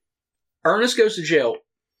 rewatch it. Ernest Goes to Jail.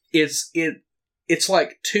 It's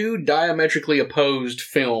like two diametrically opposed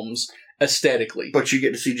films aesthetically. But you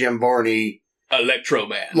get to see Jim Varney, Electro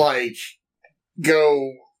Man, like,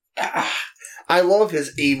 go. I love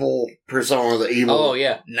his evil persona. The evil. Oh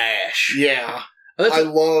yeah, Nash. Yeah. I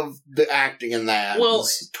love the acting in that. Well,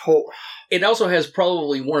 it also has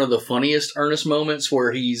probably one of the funniest Ernest moments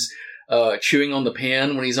where he's chewing on the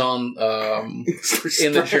pen when he's on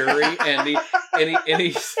in the jury, and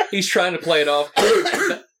he's trying to play it off.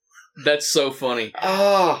 That's so funny.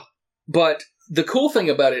 But the cool thing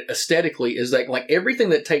about it aesthetically is that, like, everything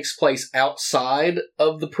that takes place outside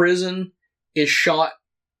of the prison is shot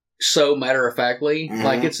so matter-of-factly. Mm-hmm.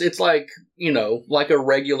 Like, it's like, you know, like a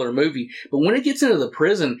regular movie. But when it gets into the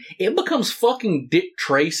prison, it becomes fucking Dick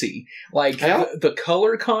Tracy. Like, the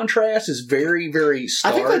color contrast is very, very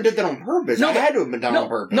stark. I think they did that on purpose. It had to have been done on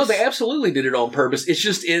purpose. No, they absolutely did it on purpose. It's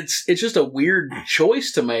just a weird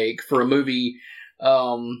choice to make for a movie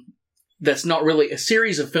that's not really a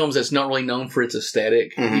series of films that's not really known for its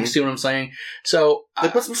aesthetic. Mm-hmm. You see what I'm saying? So they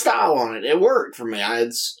put some style on it. It worked for me.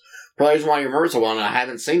 It's probably why you remember so well, and I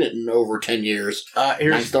haven't seen it in over 10 years.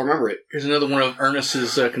 I still remember it. Here's another one of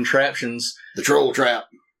Ernest's contraptions. The troll trap.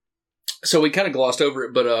 So we kind of glossed over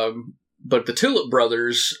it, but the Tulip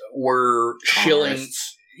brothers were shilling.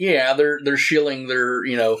 Yeah, they're shilling their,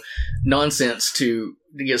 you know, nonsense to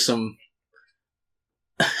get some.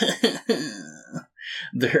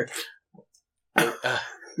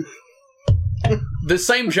 The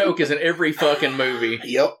same joke is in every fucking movie.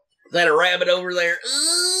 Yep. Is that a rabbit over there?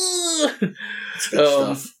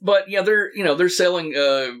 But yeah, they're selling.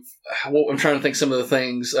 I'm trying to think some of the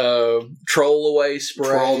things. Troll away spray,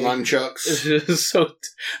 troll nunchucks. So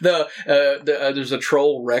there's a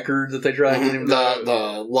troll record that they try to get him.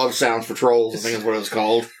 The love sounds for trolls. I think is what it was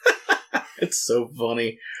called. It's so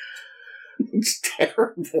funny. It's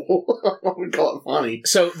terrible. I would call it funny.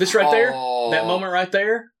 So this right there, Oh. that moment right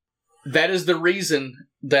there, that is the reason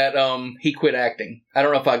that he quit acting. I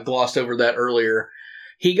don't know if I glossed over that earlier.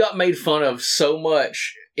 He got made fun of so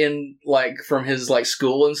much in from his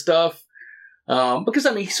school and stuff. Because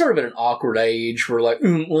I mean he's sort of at an awkward age where what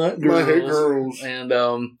I hate girls. And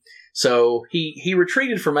so he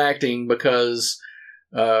retreated from acting because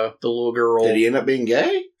the little girl. Did he end up being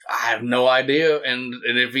gay? I have no idea, and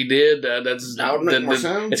if he did, that's That would make more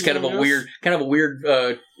sense, it's kind of I a guess.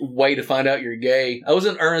 weird way to find out you're gay. I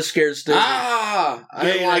wasn't Ernest Scared Stupid. I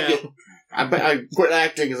didn't like it. I quit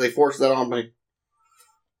acting because they forced that on me.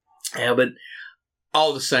 Yeah, but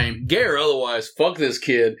all the same, gay or otherwise, fuck this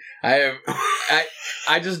kid. I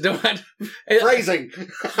just don't. Phrasing.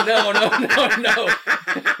 No.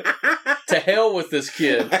 To hell with this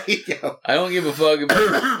kid. There you go. I don't give a fuck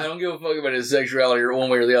about his sexuality or one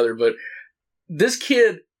way or the other, but this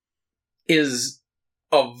kid is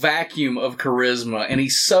a vacuum of charisma, and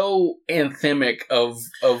he's so anthemic of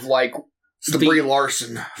It's the Brie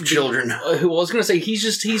Larson of children. I was going to say he's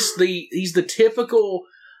the typical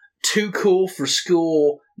too cool for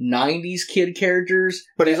school 90s kid characters,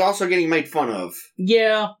 But he's also getting made fun of.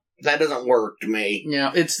 Yeah, That doesn't work to me.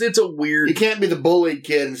 yeah, it's a weird. You can't be the bullied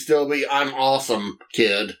kid and still be I'm awesome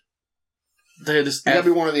kid. This You gotta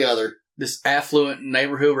be one or the other. this affluent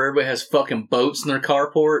neighborhood where everybody has fucking boats in their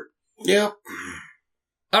carport. Yep.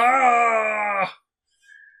 Ah,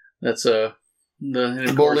 that's the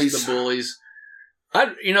bullies. The bullies.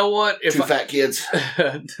 You know what? Two fat kids.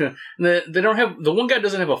 They don't have the one guy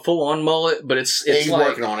doesn't have a full on mullet, but it's He's like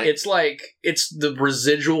working on it. it's the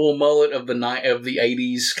residual mullet of the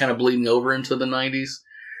 80s, kind of bleeding over into the 90s.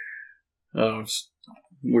 It's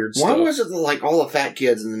weird Why stuff. was it that all the fat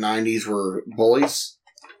kids in the 90s were bullies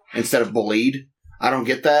instead of bullied? I don't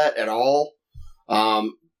get that at all.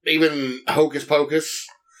 Even Hocus Pocus,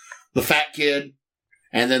 the fat kid,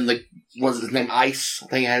 and then what's his name? Ice. I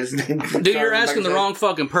think I had his name. Dude, you're asking the wrong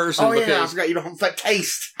fucking person. Oh yeah, I because forgot you don't have that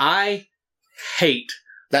taste. I hate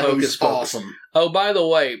That Hocus movie's Pocus. awesome. Oh, by the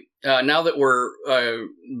way, now that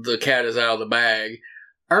the cat is out of the bag,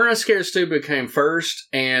 Ernest Scared Stupid came first,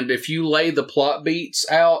 and if you lay the plot beats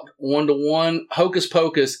out 1-to-1, Hocus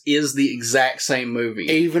Pocus is the exact same movie.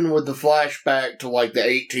 Even with the flashback to the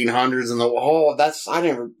 1800s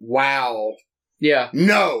and wow. Yeah.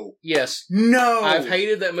 No. Yes. No. I've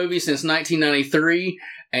hated that movie since 1993,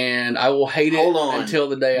 and I will hate it Hold on, until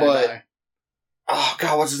the day I but- die. Oh,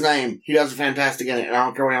 God, what's his name? He does a fantastic in it, and I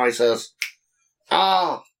don't care what anybody says.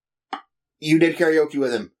 You did karaoke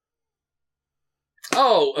with him.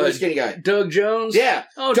 Oh, The skinny guy. Doug Jones? Yeah.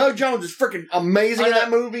 Oh, Doug Jones is freaking amazing in that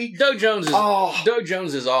movie. Doug Jones is Oh. Doug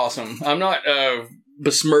Jones is awesome. I'm not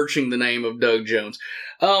besmirching the name of Doug Jones.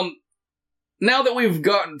 Now that we've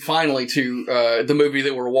gotten finally to the movie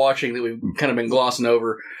that we're watching that we've kind of been glossing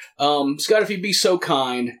over, Scott, if you'd be so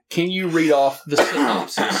kind, can you read off the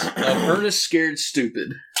synopsis of Ernest Scared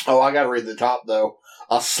Stupid? Oh, I gotta read the top, though.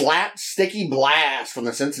 A slapsticky blast from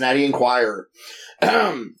the Cincinnati Enquirer.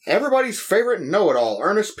 Everybody's favorite know-it-all,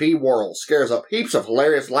 Ernest P. Worrell, scares up heaps of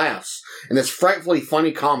hilarious laughs in this frightfully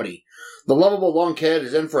funny comedy. The lovable lunkhead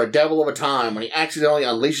is in for a devil of a time when he accidentally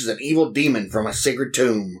unleashes an evil demon from a sacred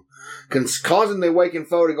tomb, causing the awakened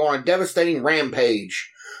foe to go on a devastating rampage.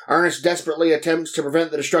 Ernest desperately attempts to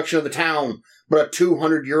prevent the destruction of the town, but a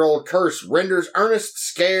 200-year-old curse renders Ernest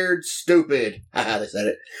scared stupid. Haha, they said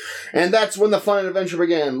it. And that's when the fun and adventure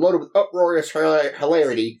begin, loaded with uproarious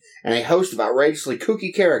hilarity and a host of outrageously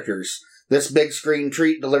kooky characters. This big screen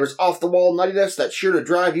treat delivers off-the-wall nuttiness that's sure to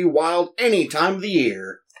drive you wild any time of the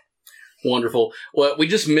year. Wonderful. Well, we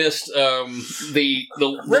just missed the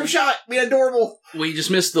Rimshot, be adorable. we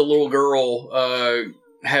just missed the little girl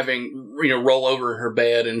having roll over her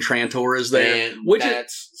bed and Trantor is there, And which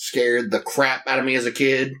that's scared the crap out of me as a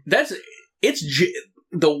kid.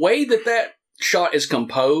 the way that shot is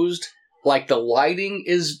composed. Like the lighting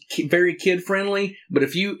is very kid friendly, but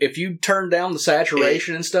if you turn down the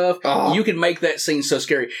saturation and stuff, Oh. you can make that scene so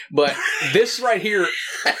scary. But this right here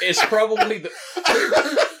is probably the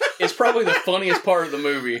funniest part of the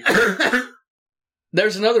movie.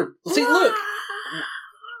 There's another. See, look,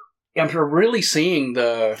 I'm really seeing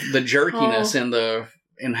the jerkiness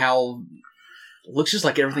and how it looks just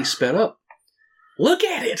like everything's sped up. Look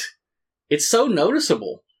at it; it's so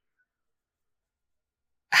noticeable.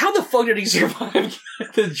 How the fuck did he survive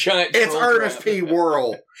the giant? It's troll Ernest trap? P.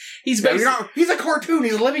 Worrell. He's He's a cartoon.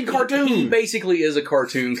 He's a living cartoon. He basically is a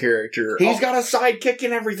cartoon character. He's got a sidekick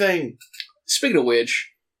and everything. Speaking of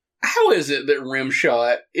which, how is it that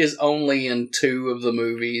Rimshot is only in 2 of the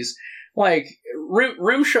movies? Like,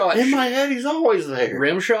 Rimshot... In my head, he's always there.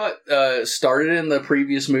 Rimshot started in the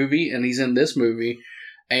previous movie, and he's in this movie,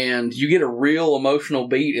 and you get a real emotional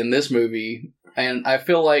beat in this movie, and I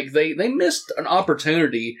feel like they missed an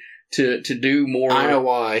opportunity to do more. I know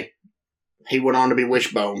why. He went on to be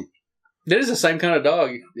Wishbone. That is the same kind of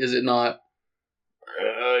dog, is it not?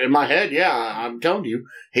 In my head, yeah, I'm telling you.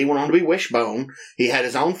 He went on to be Wishbone. He had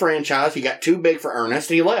his own franchise. He got too big for Ernest,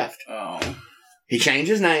 and he left. Oh. He changed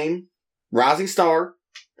his name, Rising Star,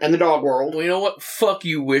 and the dog world. Well, you know what? Fuck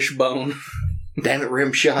you, Wishbone. Damn it,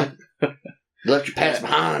 Rimshot. You left your past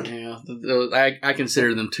behind. Yeah, I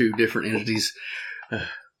consider them two different entities.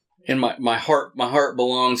 And my heart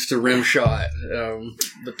belongs to Rimshot.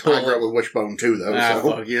 The toilet. I grew up with Wishbone too, though. So.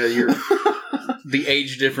 Fuck yeah, you're. The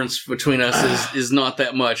age difference between us is not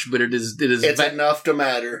that much, but it is. It's enough to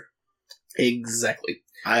matter. Exactly.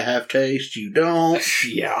 I have taste, you don't.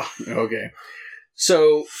 Yeah. Okay.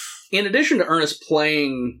 So, in addition to Ernest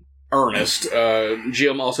playing Ernest,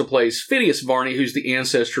 Jim also plays Phineas Varney, who's the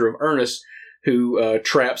ancestor of Ernest, who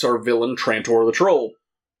traps our villain Trantor the Troll.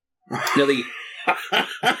 Now the.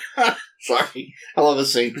 Sorry, I love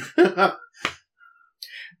this scene.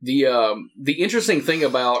 The interesting thing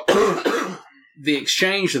about the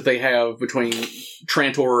exchange that they have between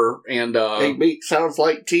Trantor and Big Beat sounds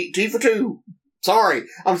like T for two.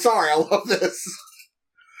 I'm sorry, I love this.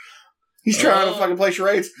 He's trying to fucking play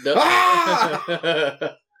charades.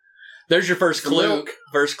 Ah! There's your first clue. Milk.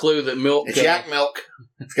 First clue that milk. It's yak milk.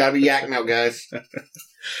 It's gotta be yak milk, guys.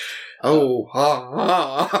 Oh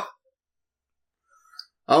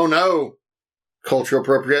no. Cultural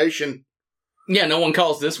appropriation. Yeah, no one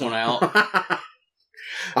calls this one out.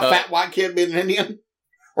 A fat white kid being an Indian?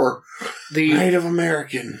 Or the Native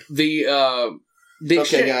American? The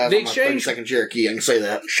Okay, guys, the I'm exchange. 30-second Cherokee, I can say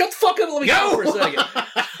that. Shut the fuck up and let me go for a second.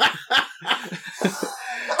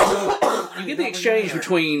 You get the exchange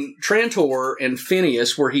between Trantor and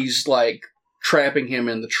Phineas where he's like trapping him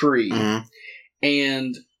in the tree. Mm-hmm.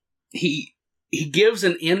 And he gives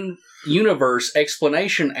an in-universe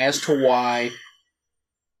explanation as to why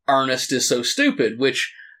Ernest is so stupid,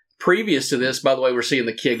 which previous to this, by the way, we're seeing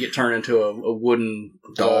the kid get turned into a wooden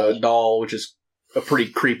doll, which is a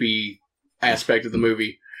pretty creepy aspect of the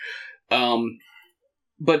movie.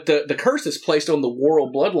 But the curse that's placed on the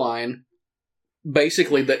Worrell bloodline,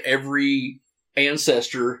 basically that every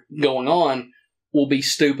ancestor going on will be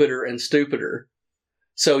stupider and stupider.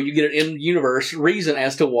 So you get an in-universe reason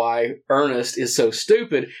as to why Ernest is so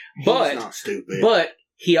stupid. But, he's not stupid. But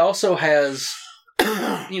he also has,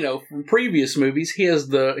 from previous movies, he has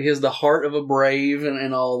the heart of a brave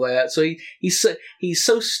and all that. So he's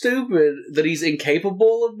so stupid that he's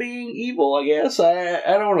incapable of being evil, I guess. I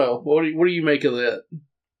don't know. What do you make of that?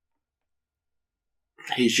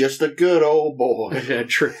 He's just a good old boy. Yeah,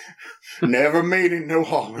 true. Never meaning no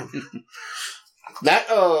harm.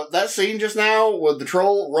 That scene just now with the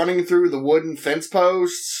troll running through the wooden fence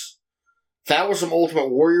posts, that was some Ultimate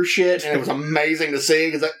Warrior shit, and it was amazing to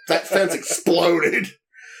see because that fence exploded.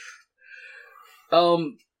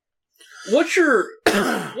 What's your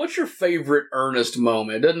favorite Ernest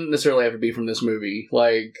moment? It doesn't necessarily have to be from this movie,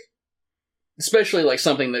 like especially like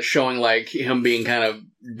something that's showing like him being kind of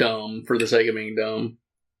dumb for the sake of being dumb.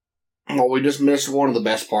 Well, we just missed one of the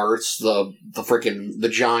best parts, the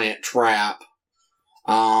giant trap.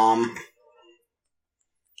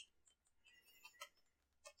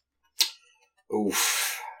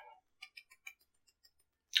 Oof.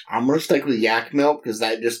 I'm gonna stick with yak milk because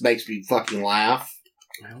that just makes me fucking laugh.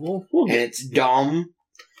 We'll and it's dumb.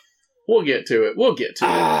 We'll get to it.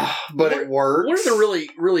 But it works. One of the really,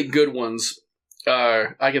 really good ones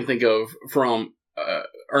I can think of from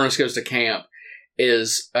Ernest Goes to Camp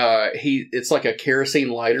is it's like a kerosene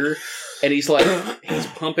lighter, and he's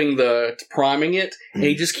pumping priming it, and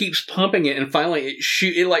he just keeps pumping it, and finally it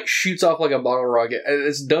shoots off like a bottle rocket.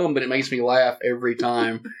 It's dumb, but it makes me laugh every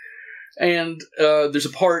time. And there's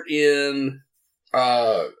a part in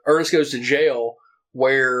Ernest Goes to Jail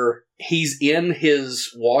where he's in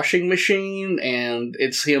his washing machine, and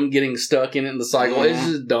it's him getting stuck in it in the cycle. Mm-hmm. It's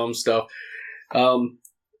just dumb stuff.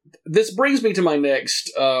 This brings me to my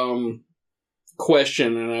next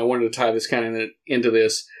question, and I wanted to tie this kind of into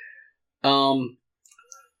this. Do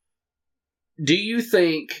you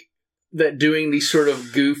think that doing these sort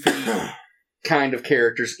of goofy kind of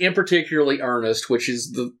characters, in particularly Ernest, which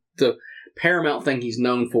is the paramount thing he's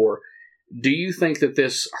known for, do you think that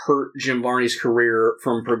this hurt Jim Varney's career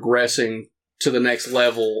from progressing to the next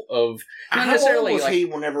level of not How necessarily old was he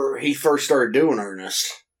whenever he first started doing Ernest?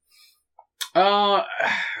 God,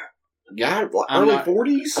 early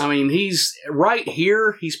 40s? I mean, he's right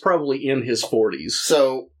here. He's probably in his 40s.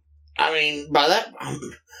 So, I mean, by that,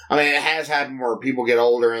 it has happened where people get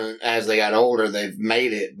older, and as they got older, they've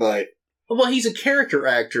made it, but... Well, he's a character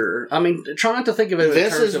actor. I mean, try not to think of it in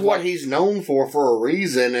This terms is of what like, he's known for a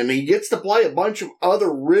reason, and he gets to play a bunch of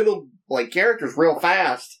other riddle characters real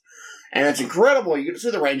fast, and it's incredible. You get to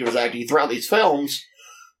see the range of his acting throughout these films.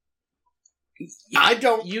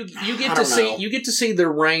 you get to see the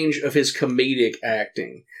range of his comedic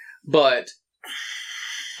acting, but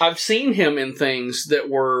I've seen him in things that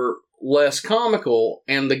were less comical,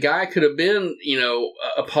 and the guy could have been,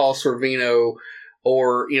 a Paul Sorvino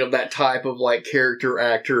or, that type of like character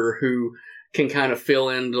actor who can kind of fill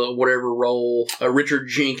into whatever role, Richard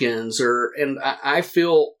Jenkins, and I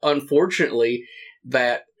feel, unfortunately,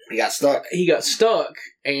 that He got stuck.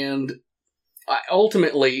 And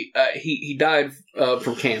ultimately, he died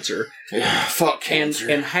from cancer. Fuck cancer.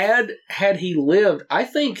 And had he lived, I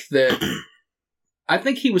think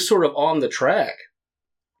he was sort of on the track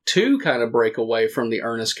to kind of break away from the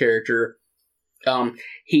Ernest character.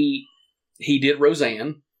 He did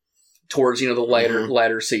Roseanne towards the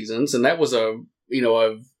latter seasons, and that was a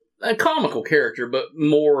comical character, but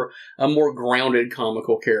a more grounded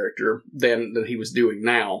comical character than he was doing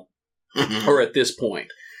now or at this point.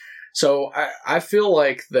 So I feel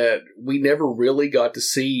like that we never really got to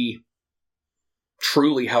see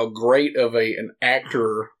truly how great of an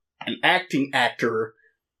acting actor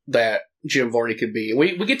that Jim Varney could be.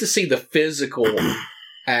 We get to see the physical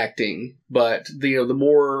acting, but the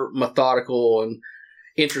more methodical and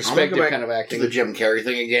introspective kind of acting. To the Jim Carrey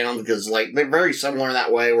thing again, because they're very similar in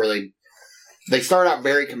that way, where they start out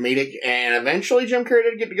very comedic, and eventually Jim Carrey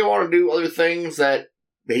did get to go on and do other things that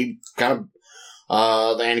he kind of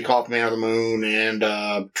the Andy Kaufman Man of the Moon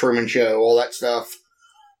and Truman Show, all that stuff.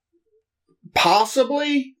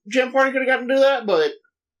 Possibly Jim Varney could have gotten to do that, but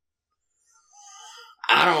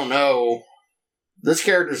I don't know. This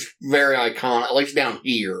character's very iconic, at least down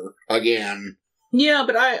here again. Yeah,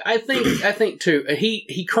 but I think too,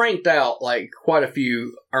 he cranked out quite a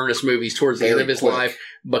few Ernest movies towards the end of his life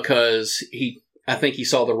because I think he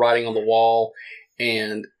saw the writing on the wall,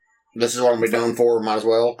 and this is what I'm going to be known for, might as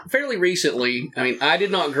well. Fairly recently, I did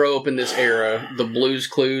not grow up in this era, the Blue's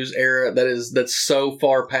Clues era. That's so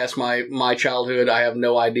far past my childhood. I have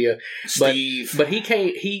no idea. Steve. But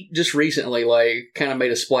he just recently kind of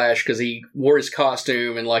made a splash because he wore his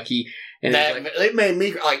costume and it made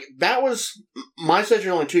me that was my sister,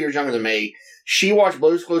 only 2 years younger than me. She watched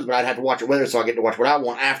Blue's Clues, but I'd have to watch it with her, so I get to watch what I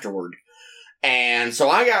want afterward. And so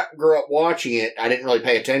I grew up watching it. I didn't really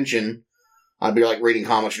pay attention. I'd be reading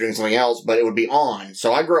comics or doing something else, but it would be on.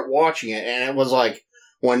 So I grew up watching it, and it was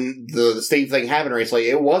when the Steve thing happened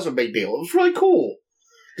recently, it was a big deal. It was really cool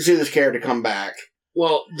to see this character come back.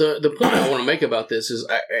 Well, the point I want to make about this is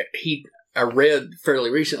I read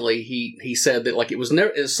fairly recently, he said that it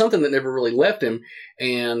was something that never really left him,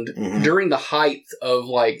 and during the height of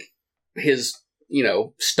his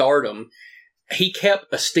stardom, he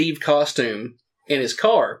kept a Steve costume in his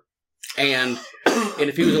car, and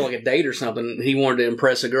if he was on a date or something, he wanted to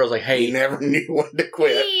impress a girl. Hey, he never knew when to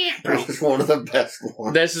quit. This is one of the best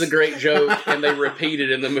ones. This is a great joke, and they repeat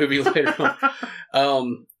it in the movie later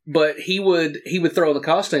on. But he would throw on the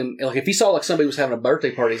costume. If he saw somebody was having a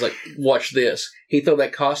birthday party, he's watch this. He'd throw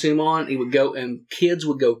that costume on. He would go, and kids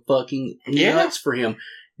would go fucking nuts for him.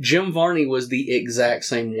 Jim Varney was the exact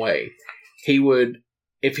same way. He would,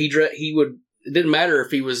 it didn't matter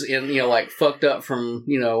if he was in, fucked up from,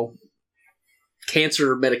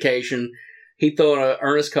 cancer medication. He'd throw on an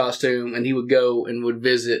Ernest costume, and he would go and would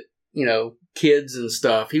visit, kids and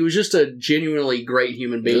stuff. He was just a genuinely great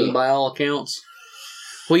human being by all accounts.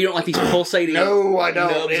 Well, you don't like these pulsating no, I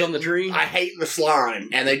don't. nubs on the tree? I hate the slime,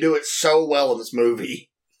 and they do it so well in this movie.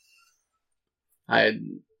 The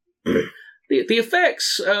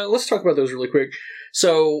effects, let's talk about those really quick.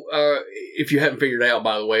 So, if you haven't figured it out,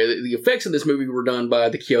 by the way, the effects of this movie were done by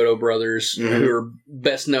the Kyoto brothers, who are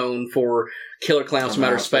best known for Killer Clowns from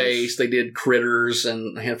Outer Space. They did Critters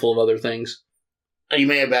and a handful of other things. You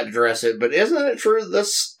may have had to address it, but isn't it true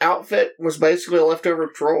this outfit was basically a leftover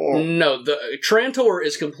troll? No, the Trantor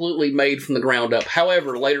is completely made from the ground up.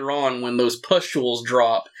 However, later on, when those pustules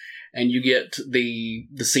drop and you get the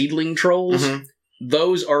seedling trolls,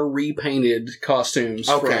 those are repainted costumes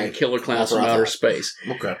from Killer Clowns from Outer Space.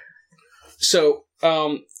 Okay. So,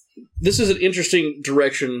 this is an interesting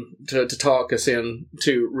direction to talk us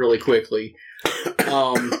into really quickly.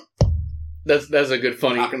 That's a good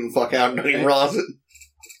funny. Knocking the fuck out and don't even realize it.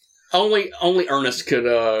 Only Ernest could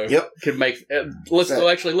make. Let's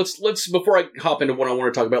before I hop into what I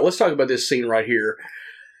want to talk about, let's talk about this scene right here.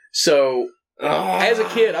 So, as a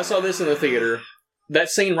kid, I saw this in the theater. That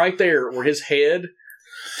scene right there, where his head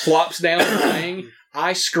plops down the thing.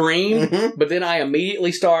 I scream, but then I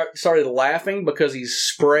immediately started laughing because he's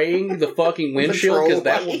spraying the fucking windshield, because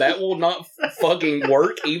that will not fucking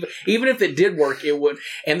work. Even if it did work, it would.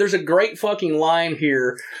 And there's a great fucking line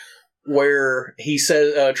here where he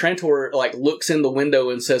says, Trantor like looks in the window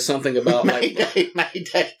and says something about like May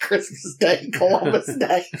Day, Christmas Day, Columbus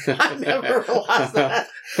Day. I never realized that.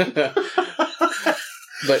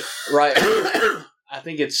 But right, I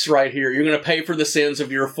think it's right here. You're going to pay for the sins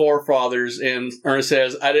of your forefathers. And Ernest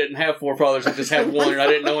says, I didn't have forefathers. I just had one, and I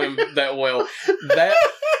didn't know him that well.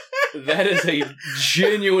 That is a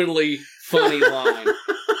genuinely funny line.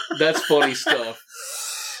 That's funny stuff.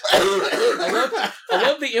 I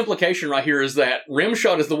love the implication right here is that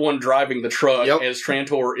Rimshot is the one driving the truck as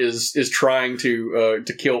Trantor is trying to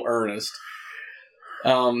kill Ernest.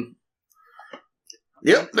 Yep,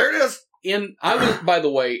 there it is. By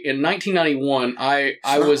the way, in 1991, I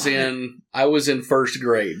was in first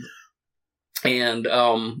grade, and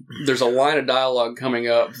there's a line of dialogue coming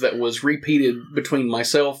up that was repeated between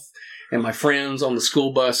myself and my friends on the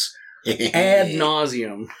school bus ad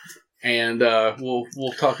nauseum, and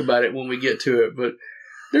we'll talk about it when we get to it. But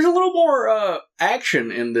there's a little more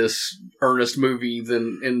action in this Ernest movie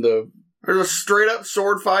than in the. There's a straight up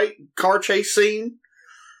sword fight, car chase scene.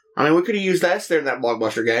 I mean, we could have used that there in that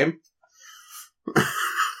Blockbuster game.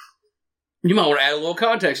 You might want to add a little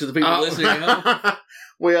context to the people listening. You know?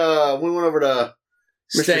 We went over to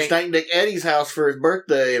Mr. Stank Dick Eddie's house for his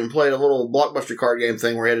birthday and played a little Blockbuster card game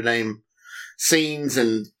thing where he had to name scenes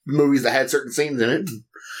and movies that had certain scenes in it.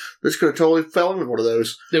 This could have totally fell in with one of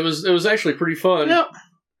those. It was actually pretty fun. Yep.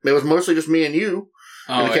 It was mostly just me and you,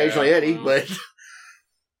 and occasionally Eddie, but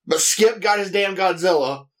Skip got his damn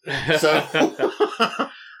Godzilla. So.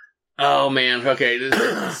 Oh, man. Okay,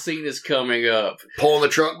 this scene is coming up. Pulling the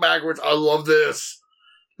truck backwards. I love this.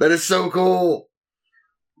 That is so cool.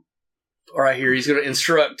 Right here, he's going to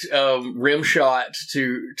instruct Rimshot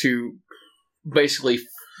to basically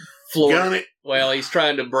floor. Gun it. Well, he's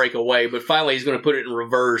trying to break away, but finally he's going to put it in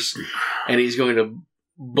reverse, and he's going to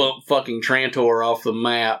bump fucking Trantor off the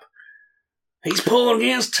map. He's pulling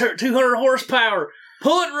against 200 horsepower.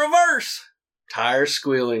 Pull it in reverse. Tires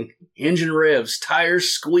squealing. Engine revs.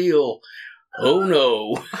 Tires squeal. Oh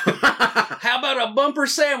no. How about a bumper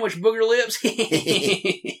sandwich, booger lips?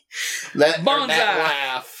 that Bonsai.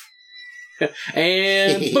 laugh.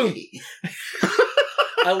 And boom.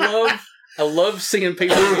 I love seeing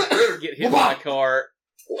people get hit by a car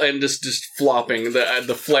and just flopping,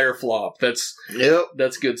 the flare flop. That's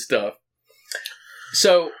good stuff.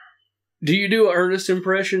 So, do you do an Ernest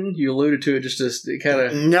impression? You alluded to it just to kind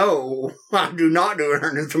of... No, I do not do an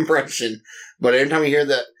Ernest impression. But every time you hear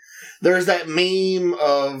that, there's that meme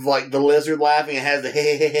of like the lizard laughing. It has the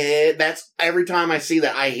hey. That's every time I see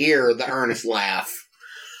that, I hear the Ernest laugh.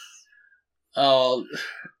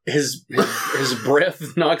 His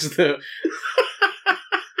breath knocks the...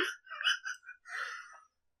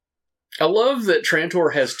 I love that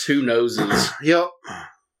Trantor has two noses. Yep.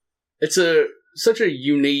 It's such a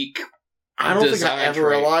unique... I don't think I ever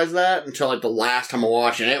realized that until like the last time I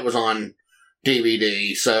watched it. It was on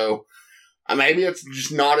DVD, so maybe it's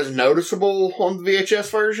just not as noticeable on the VHS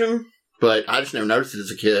version. But I just never noticed it as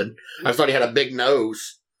a kid. I just thought he had a big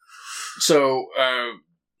nose. So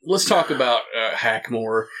let's talk about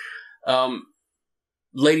Hackmore.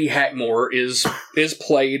 Lady Hackmore is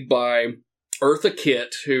played by Eartha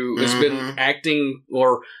Kitt, who has been acting,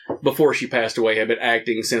 or before she passed away, had been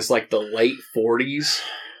acting since like the late 40s.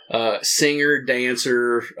 Singer,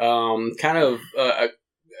 dancer, kind of a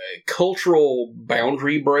cultural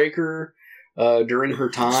boundary breaker during her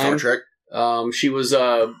time. Star Trek? She was,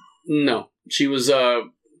 no. She was, Star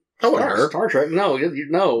Trek? No.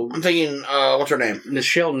 I'm thinking, what's her name?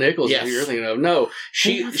 Nichelle Nichols is who you're thinking of. No.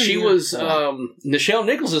 She was, Nichelle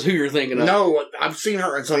Nichols is who you're thinking of. No, I've seen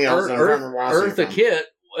her in something else. Eartha Kitt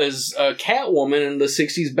is a Catwoman in the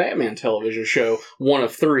 60s Batman television show. One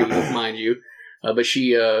of 3, mind you. But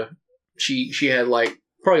she had like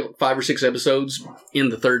probably 5 or 6 episodes in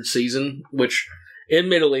the 3rd season, which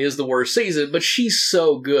admittedly is the worst season, but she's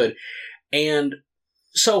so good. And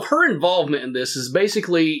so her involvement in this is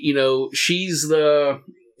basically, you know, she's the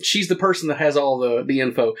person that has all the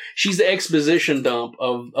info. She's the exposition dump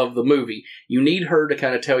of the movie. You need her to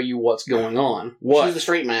kind of tell you what's going on. She's the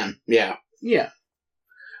straight man. Yeah. Yeah.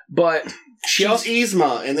 But she's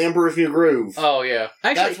Yzma in The Emperor's New Groove. Oh, yeah.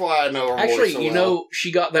 Actually, that's why I know her voice so you well. know,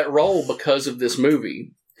 she got that role because of this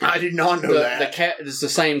movie. I did not know that. It's the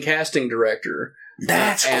same casting director.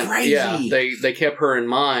 That's crazy. Yeah, they kept her in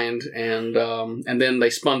mind, and then they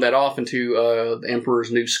spun that off into The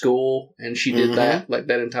Emperor's New School, and she did that, like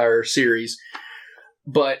that entire series.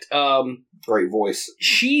 But Great voice.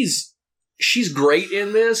 she's great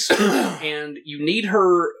in this, and you need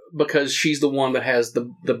her because she's the one that has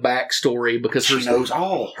the backstory. Because She knows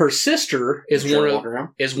all. her sister is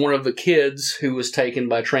one of the kids who was taken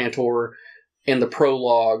by Trantor in the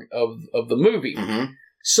prologue of the movie. Mm-hmm.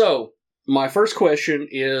 So my first question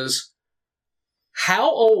is,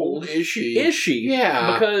 how old Is she? is she?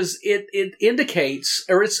 Yeah. Because it indicates,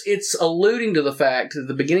 or it's alluding to the fact that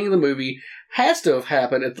the beginning of the movie has to have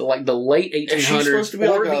happened at the late Is she supposed 1800s to be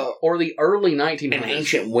or the early An 1900s.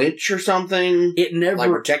 ancient witch or something? It never.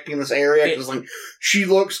 Like protecting this area? Because like, she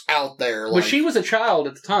looks out there. Like, well, she was a child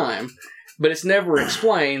at the time, but it's never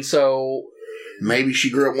explained. So maybe she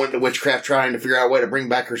grew up, went to witchcraft trying to figure out a way to bring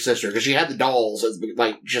back her sister. Because she had the dolls,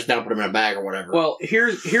 like, just now put them in a bag or whatever. well,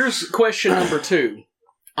 here's question number 2.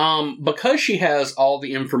 Because she has all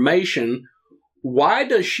the information, why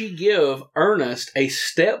does she give Ernest a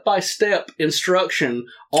step-by-step instruction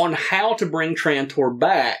on how to bring Trantor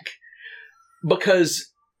back?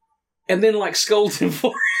 Because, and then like scolds him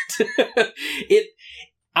for it.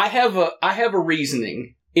 I have a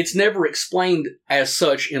reasoning. It's never explained as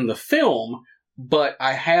such in the film, but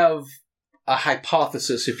I have a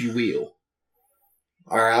hypothesis, if you will.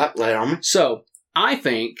 All right, lay it on me. So I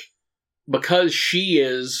think because she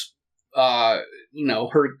is, her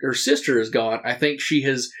sister is gone. I think she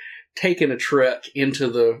has taken a trek into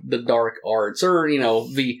the dark arts, or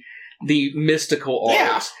the mystical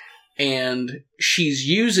arts, and she's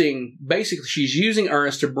using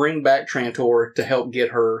Ernest to bring back Trantor to help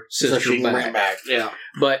get her sister so she can back. bring back. Yeah.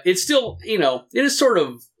 But it's still, it is sort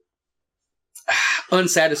of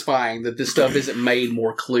unsatisfying that this stuff isn't made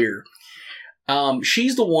more clear.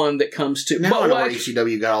 She's the one that comes to. Now I know where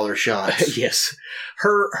ECW got all their shots. Yes,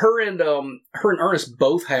 her and Ernest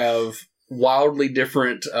both have wildly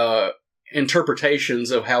different interpretations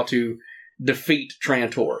of how to defeat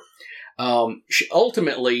Trantor. She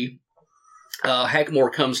ultimately,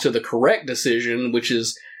 Hackmore comes to the correct decision, which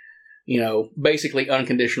is, basically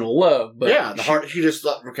unconditional love. But yeah, she just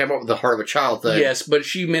came up with the heart of a child thing. Yes, but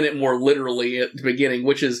she meant it more literally at the beginning,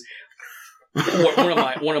 which is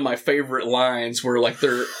one of my favorite lines, where like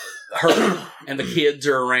her and the kids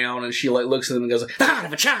are around, and she like looks at them and goes, "The heart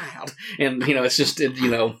of a child," and it's just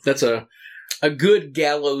that's a good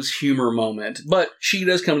gallows humor moment. But she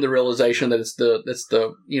does come to the realization that that's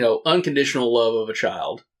the unconditional love of a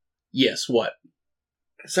child. Yes, what?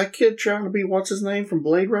 Is that kid trying to be what's his name from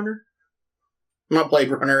Blade Runner? Not Blade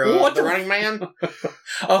Runner. What the Running Man?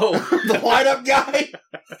 Oh, the light up guy.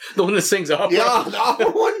 The one that sings opera. Yeah, the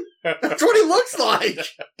opera one. That's what he looks like.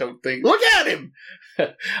 Don't think. Look at him.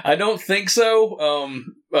 I don't think so.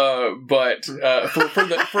 But for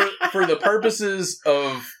the purposes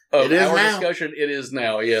of our discussion, it is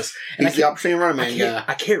now. Yes, and he's the opposite Running Man guy.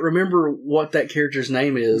 I can't remember what that character's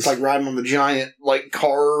name is. It's like riding on the giant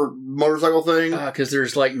car motorcycle thing. Because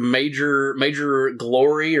there's like Major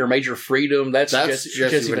Glory or Major Freedom. That's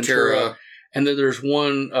Jesse Ventura. And then there's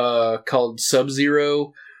one called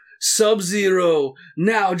Sub-Zero. Sub-Zero,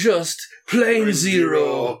 now just plain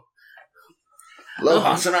zero. Love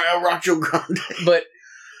Hasan El Racho Grande. But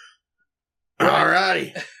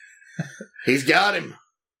alrighty, he's got him.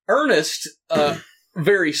 Ernest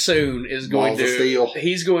very soon is going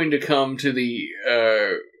he's going to come to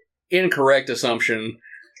the incorrect assumption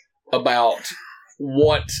about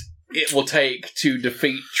what it will take to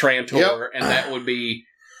defeat Trantor, and that would be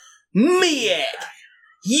Miak.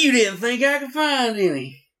 You didn't think I could find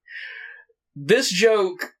any. This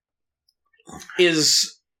joke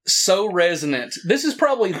is so resonant. This is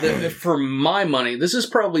probably for my money, this is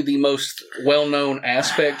probably the most well-known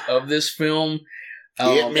aspect of this film.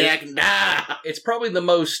 I can die. It's probably the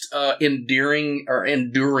most enduring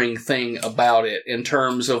thing about it in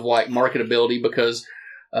terms of like marketability, because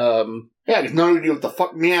because none of you knew what the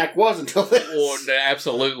fuck Miak was until this. Well,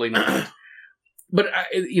 absolutely not. But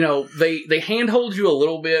they handhold you a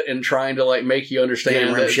little bit in trying to like make you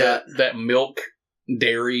understand that milk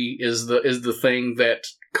dairy is the thing that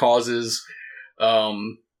causes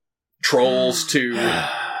trolls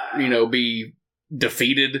to be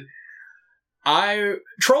defeated.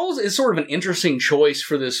 Trolls is sort of an interesting choice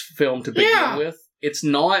for this film to begin with. It's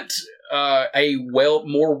not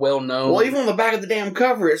more well known. Well, even on the back of the damn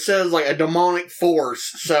cover, it says like a demonic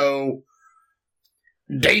force. So.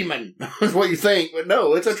 Demon is what you think, but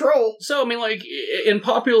no, it's a troll. So, I mean, like, in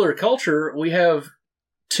popular culture, we have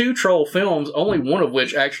 2 troll films, only one of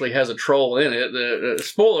which actually has a troll in it.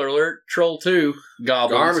 Spoiler alert, Troll 2,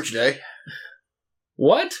 Goblins. Garbage Day.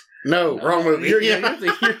 What? No, wrong movie. You're thinking,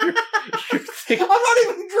 I'm not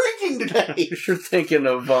even drinking today. You're thinking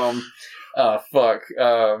of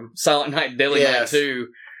Silent Night, Deadly Night 2.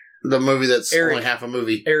 The movie that's Eric- only half a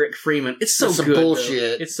movie. Eric Freeman. It's so That's some good. though.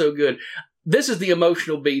 bullshit. It's so good. This is the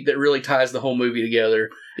emotional beat that really ties the whole movie together.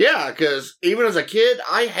 Yeah, because even as a kid,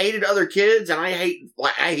 I hated other kids and I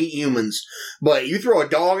hate humans. But you throw a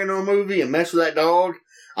dog into a movie and mess with that dog,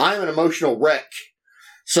 I'm an emotional wreck.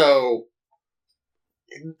 So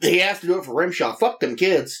he has to do it for Rimshot. Fuck them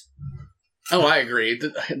kids. Oh, I agree.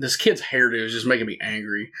 This kid's hairdo is just making me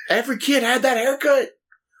angry. Every kid had that haircut.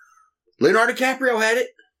 Leonardo DiCaprio had it.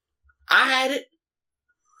 I had it.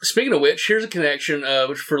 Speaking of which, here's a connection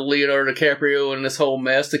for Leonardo DiCaprio and this whole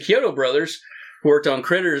mess. The Kyoto brothers worked on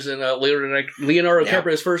Critters, and Leonardo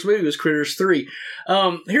DiCaprio's first movie was Critters 3.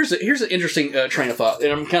 Here's an interesting train of thought,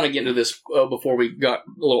 and I'm kind of getting to this before we got a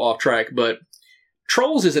little off track, but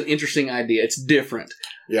Trolls is an interesting idea. It's different.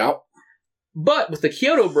 Yeah. But with the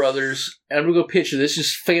Kyoto brothers, and I'm going to go picture this,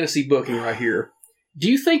 just fantasy booking right here. Do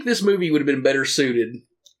you think this movie would have been better suited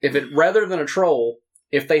if it, rather than a troll,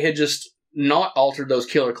 if they had just not altered those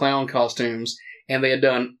killer clown costumes and they had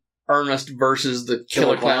done Ernest versus the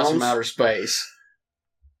killer clowns from outer space?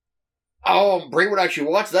 Oh, Brie would actually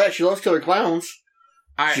watch that. She loves killer clowns.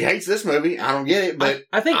 She hates this movie. I don't get it, but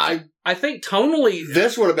I think tonally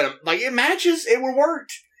this would have been it matches. It would have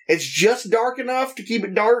worked. It's just dark enough to keep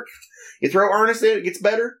it dark. You throw Ernest in, it gets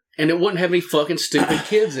better, and it wouldn't have any fucking stupid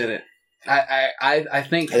kids in it. I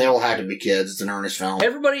think and they all have to be kids. It's an Ernest film.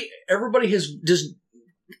 Everybody has just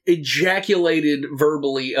ejaculated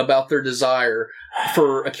verbally about their desire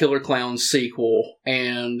for a Killer Clowns sequel,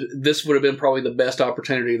 and this would have been probably the best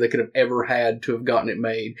opportunity they could have ever had to have gotten it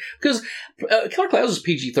made. Because Killer Clowns is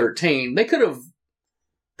PG-13. They could have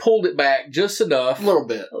pulled it back just enough. A little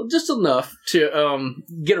bit. Just enough to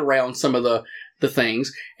get around some of the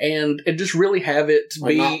things, and just really have it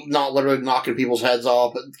be... Not literally knocking people's heads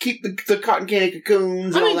off, but keep the cotton candy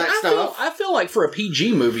cocoons and all that stuff. I feel like for a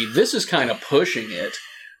PG movie, this is kind of pushing it.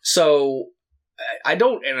 So, I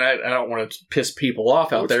don't want to piss people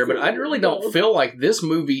off out there, but I really don't feel like this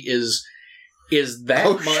movie is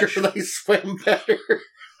that much... Sure they swim better.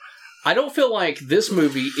 I don't feel like this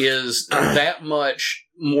movie is that much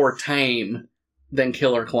more tame than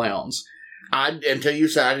Killer Clowns. Until you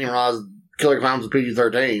said, I didn't realize Killer Clowns was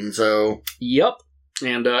PG-13, so... Yep.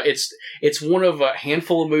 And it's one of a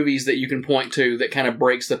handful of movies that you can point to that kind of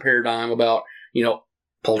breaks the paradigm about,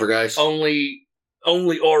 Poltergeist.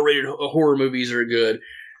 Only R-rated horror movies are good.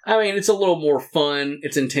 I mean, it's a little more fun.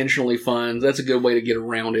 It's intentionally fun. That's a good way to get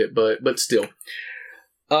around it, but still.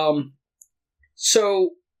 So,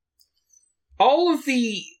 all of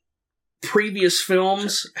the previous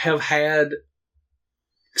films have had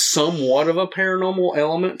somewhat of a paranormal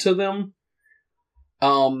element to them.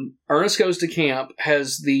 Ernest Goes to Camp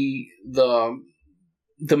has the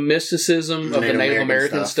mysticism of the Native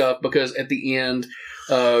American stuff because at the end,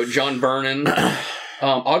 John Vernon,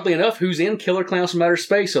 oddly enough, who's in Killer Clowns from Outer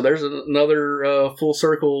Space, so there's another full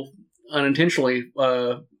circle, unintentionally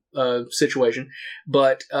situation.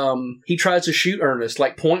 But he tries to shoot Ernest,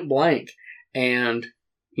 like point blank, and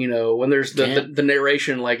when there's the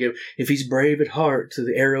narration, like if he's brave at heart,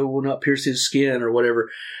 the arrow will not pierce his skin or whatever.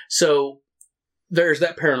 So there's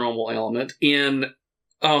that paranormal element in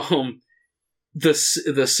the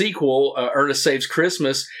sequel, Ernest Saves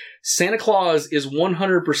Christmas. Santa Claus is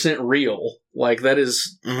 100% real. Like, that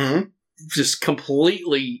is just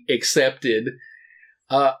completely accepted.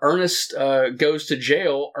 Ernest goes to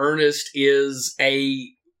jail. Ernest is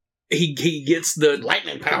he gets the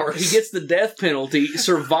lightning powers. He gets the death penalty,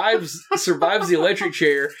 survives the electric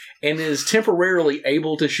chair, and is temporarily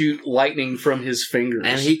able to shoot lightning from his fingers.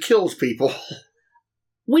 And he kills people.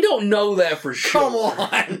 We don't know that for sure. Come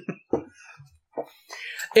on.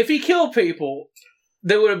 If he killed people,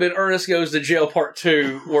 there would have been Ernest Goes to Jail Part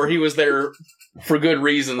 2, where he was there for good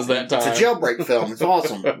reasons that time. It's a jailbreak film. It's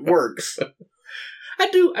awesome. It works. I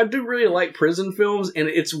do really like prison films, and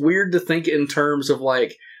it's weird to think in terms of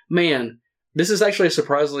like, man, this is actually a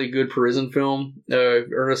surprisingly good prison film,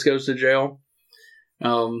 Ernest Goes to Jail.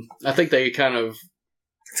 I think they kind of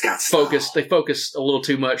focused a little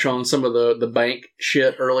too much on some of the bank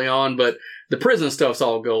shit early on, but the prison stuff's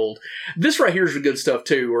all gold. This right here is the good stuff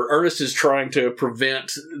too, where Ernest is trying to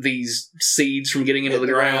prevent these seeds from getting into the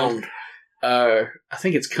ground. I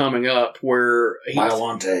think it's coming up where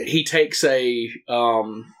he takes a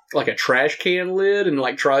like a trash can lid and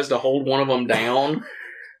like tries to hold one of them down.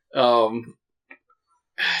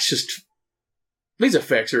 It's just, these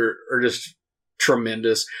effects are just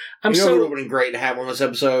tremendous. Who would have been great to have on this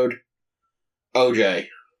episode? OJ.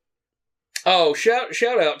 Oh, shout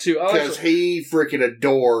out to because he freaking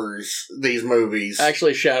adores these movies.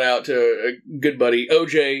 actually shout out to a good buddy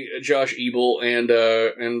OJ, Josh Ebel, and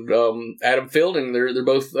Adam Fielding. They're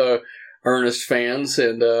both Ernest fans,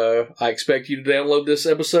 and I expect you to download this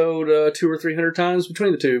episode 200 or 300 times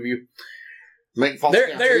between the two of you. Make false There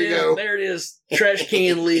accounts. it you is. go. There it is. Trash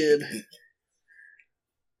can lid.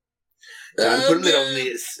 Time to put a lid on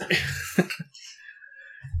this.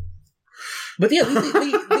 But yeah,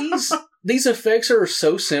 these effects are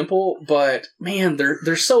so simple, but man,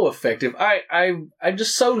 they're so effective. I'm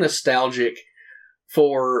just so nostalgic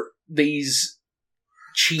for these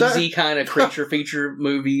cheesy kind of creature feature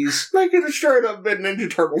movies. They could have straight up been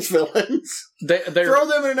Ninja Turtles villains. They're Throw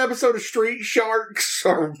them in an episode of Street Sharks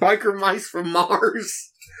or Biker Mice from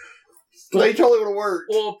Mars. They totally would have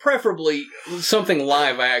worked. well, preferably something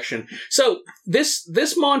live action. So this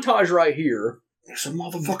montage right here. It's a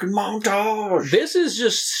motherfucking montage. This is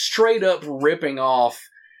just straight up ripping off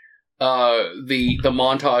the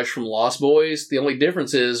montage from Lost Boys. The only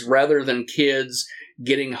difference is rather than kids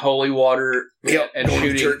getting holy water and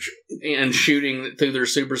going to shooting through their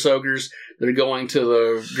super soakers, they're going to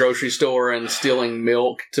the grocery store and stealing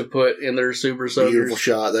milk to put in their super soakers. Beautiful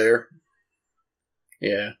shot there.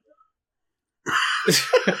 Yeah.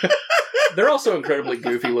 They're also incredibly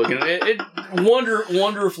goofy looking.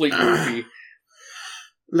 Wonderfully goofy.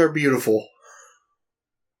 They're beautiful.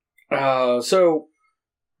 So,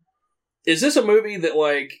 is this a movie that,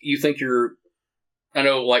 like, you think I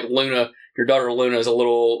know, like, Luna, your daughter Luna is a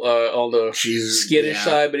little on the skittish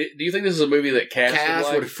side, but do you think this is a movie that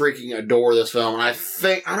Cass would freaking adore this film? And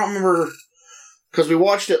I don't remember, because we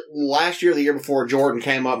watched it last year or the year before. Jordan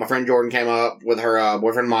came up, my friend Jordan came up with her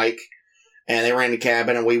boyfriend Mike, and they ran the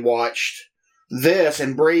cabin, and we watched this,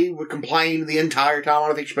 and Bree would complain the entire time. I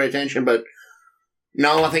don't think she paid attention, but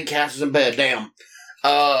no, I think Cass is in bed. Damn.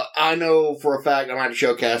 I know for a fact I'm going to have to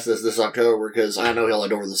show Cass this October, because I know he'll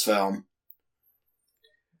adore this film.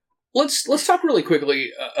 Let's talk really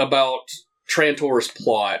quickly about Trantor's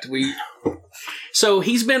plot. So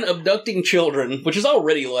he's been abducting children, which is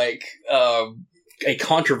already like a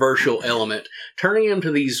controversial element, turning them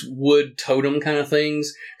to these wood totem kind of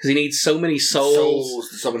things because he needs so many souls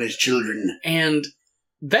to some of his children. And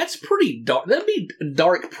that's pretty dark. That'd be a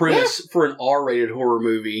dark premise for an R-rated horror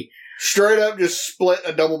movie. Straight up, just split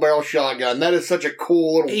a double barrel shotgun. That is such a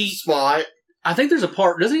cool little spot. I think there's a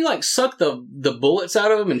part. Doesn't he like suck the bullets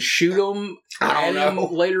out of him and shoot them at him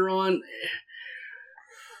later on?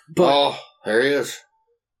 But there he is.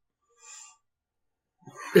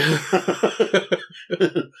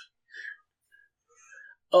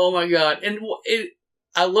 Oh my god! And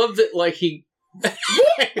I love that. Like he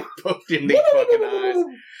poked in the fucking eyes.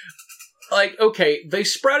 Like, okay, they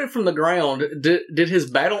sprouted from the ground. Did his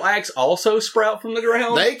battle axe also sprout from the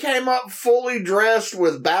ground? They came up fully dressed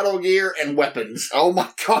with battle gear and weapons. Oh my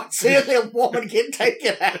god, seeing that woman get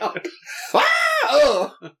taken out.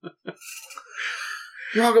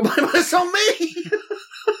 You're all gonna blame this on me.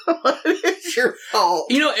 It's your fault.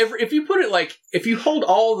 You know, if you put it like, if you hold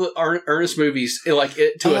all the Ernest movies like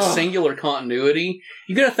to a singular continuity,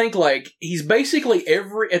 you gotta think like he's basically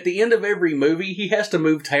at the end of every movie he has to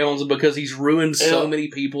move towns because he's ruined so many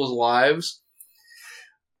people's lives.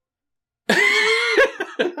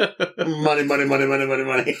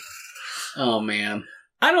 Money. Oh man,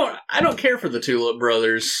 I don't care for the Tulip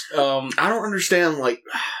Brothers. I don't understand. Like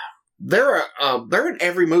they're in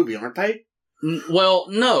every movie, aren't they? Well,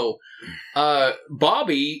 no.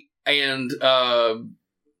 Bobby and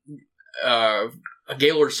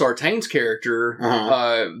Gaylord Sartain's character,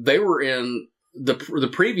 they were in the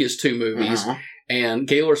previous two movies, and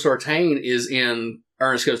Gaylord Sartain is in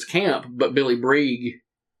Ernest Goes to Camp, but Billy Brieg,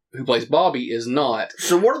 who plays Bobby, is not.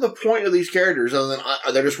 So what are the point of these characters other than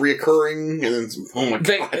are they just reoccurring? And then oh my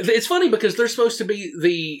god, it's funny because they're supposed to be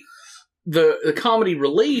the comedy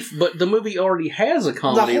relief, but the movie already has a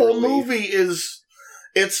comedy relief. The whole movie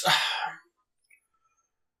it's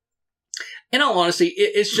in all honesty,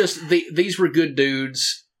 it's just these were good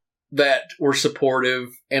dudes that were supportive,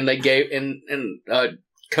 and they gave and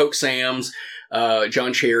Coke Sam's,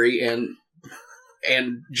 John Cherry, and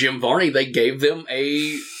Jim Varney. They gave them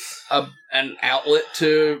an outlet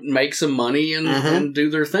to make some money and do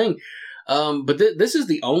their thing. But this is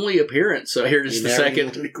the only appearance. So here is the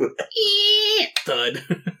second thud.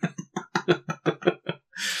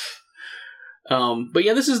 But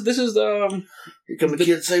yeah, this is here come the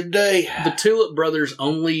Kids Save Day. The Tulip Brothers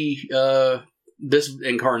only this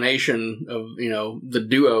incarnation of the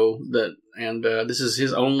duo this is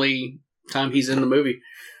his only time he's in the movie.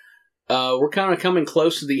 We're kind of coming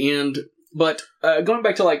close to the end, but going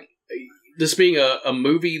back to like this being a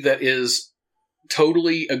movie that is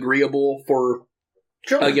totally agreeable for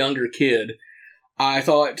Sure. a younger kid. I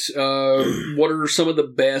thought, what are some of the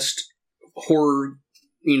best horror,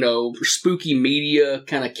 spooky media,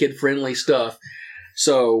 kind of kid-friendly stuff?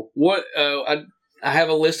 So, what, I have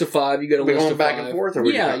a list of 5. You got a We list going of back 5. and forth? Or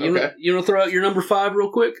we Yeah, just- okay. you want to throw out your number 5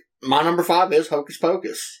 real quick? My number 5 is Hocus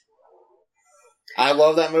Pocus. I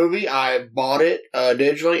love that movie. I bought it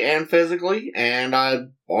digitally and physically, and I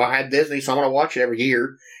had Disney, so I'm going to watch it every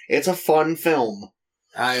year. It's a fun film.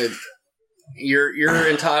 You're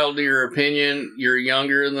entitled to your opinion. You're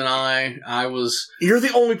younger than I was. You're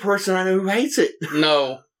the only person I know who hates it.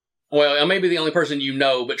 No. Well, I may be the only person you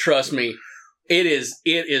know, but trust me, it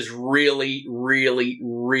is really, really,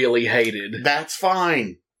 really hated. That's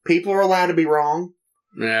fine. People are allowed to be wrong.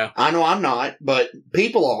 Yeah. I know I'm not, but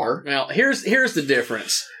people are. Now, here's the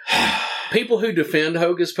difference. People who defend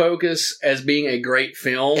Hocus Pocus as being a great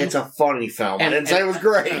film. It's a funny film. I didn't say it was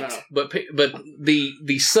great. No. But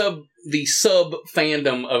the sub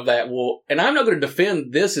fandom of that will, and I'm not going to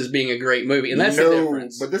defend this as being a great movie, and that's the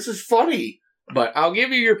difference. But this is funny. But I'll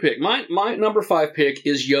give you your pick. My number 5 pick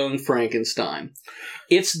is Young Frankenstein.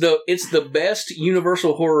 It's the best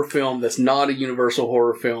Universal horror film that's not a Universal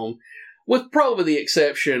horror film, with probably the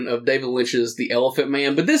exception of David Lynch's The Elephant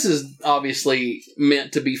Man. But this is obviously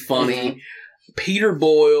meant to be funny. Mm-hmm. Peter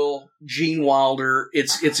Boyle, Gene Wilder.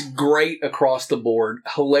 It's great across the board.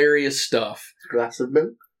 Hilarious stuff. Glass of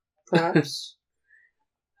milk, perhaps.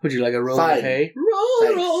 Would you like a roll Fine. in the hay?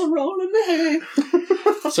 Thanks. Roll in the hay.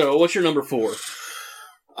 So, what's your number 4?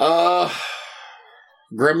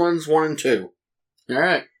 Gremlins 1 and 2. All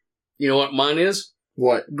right. You know what mine is?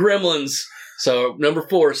 What? Gremlins. So number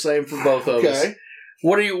 4, same for both of us. Okay.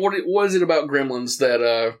 What is it about Gremlins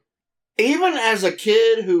that Even as a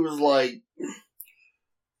kid who was like,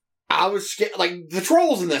 I was scared. Like, the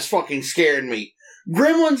trolls in this fucking scared me.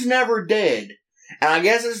 Gremlins never did. And I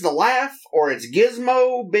guess it's the laugh, or it's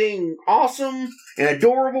Gizmo being awesome and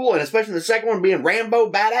adorable, and especially the second one being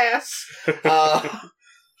Rambo badass.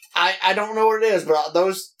 I don't know what it is, but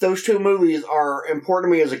those 2 movies are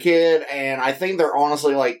important to me as a kid, and I think they're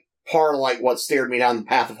honestly like part of like what steered me down the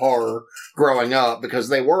path of horror growing up, because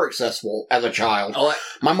they were accessible as a child.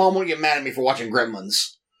 My mom would get mad at me for watching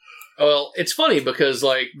Gremlins. Well, it's funny because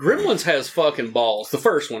like Gremlins has fucking balls. The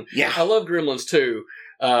first one. Yeah. I love Gremlins 2,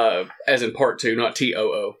 as in part 2, not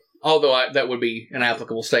TOO. Although that would be an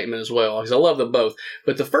applicable statement as well, because I love them both.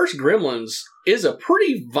 But the first Gremlins is a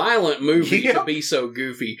pretty violent movie to be so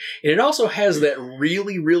goofy. And it also has that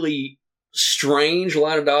really, really strange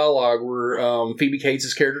line of dialogue where Phoebe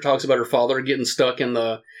Cates' character talks about her father getting stuck in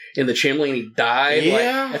the chimney and he died.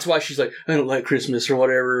 Yeah. Like, that's why she's like, I don't like Christmas or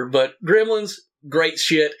whatever. But Gremlins, great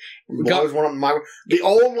shit. The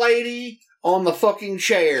old lady on the fucking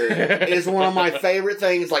chair is one of my favorite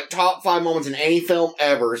things, like top 5 moments in any film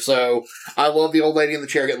ever. So I love the old lady in the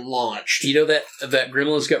chair getting launched. You know that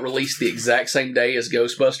Gremlins got released the exact same day as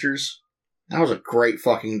Ghostbusters? That was a great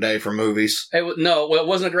fucking day for movies. It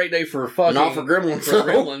wasn't a great day for fucking... Not for Gremlins. For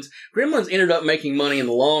Gremlins. Gremlins ended up making money in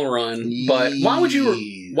the long run, but why would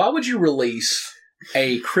you release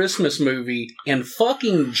a Christmas movie in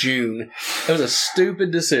fucking June? It was a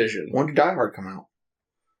stupid decision. When did Die Hard come out?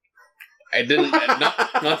 It didn't...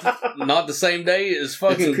 not the same day as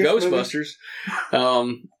fucking Ghostbusters.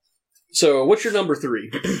 So, what's your number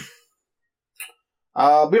 3?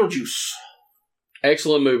 Beetlejuice.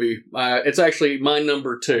 Excellent movie. It's actually my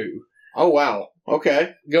number 2. Oh, wow.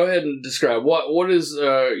 Okay. Go ahead and describe what is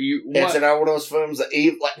It's one of those films that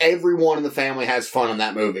everyone in the family has fun in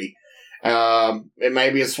that movie. And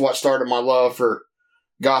maybe it's what started my love for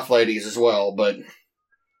goth ladies as well. But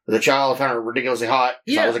as a child, I found her ridiculously hot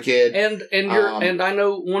since I was a kid. And I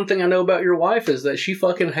know one thing I know about your wife is that she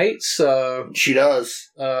fucking hates. She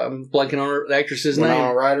does. Blanking on the actress's name.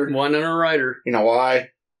 Winona Ryder. You know why?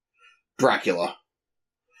 Dracula.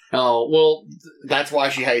 Oh, well... That's why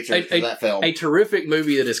she hates her for that film. A terrific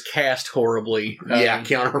movie that is cast horribly. Yeah,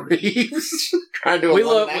 Keanu Reeves. Trying to do we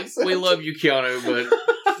love you, Keanu,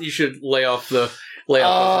 but you should lay off the...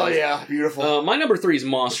 yeah, beautiful. My number 3 is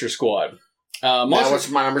Monster Squad. That was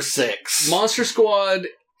my number 6. Monster Squad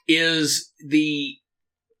is the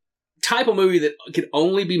type of movie that could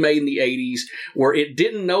only be made in the 80s, where it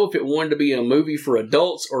didn't know if it wanted to be a movie for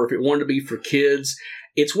adults or if it wanted to be for kids.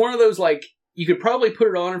 It's one of those, like, you could probably put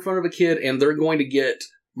it on in front of a kid and they're going to get...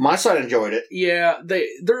 My son enjoyed it. Yeah,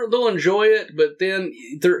 they'll enjoy it, but then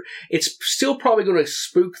it's still probably going to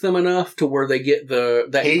spook them enough to where they get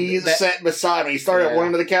He sat beside me. He started at one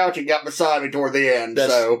end of the couch and got beside me toward the end,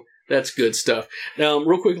 That's good stuff. Now,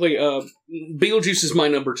 real quickly, Beetlejuice is my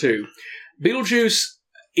number 2. Beetlejuice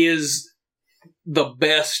is the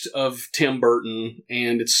best of Tim Burton,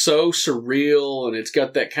 and it's so surreal, and it's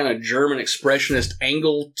got that kind of German expressionist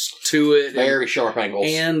angle to it. Very sharp angles.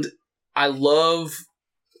 And I love,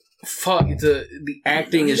 the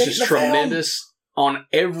acting is just tremendous on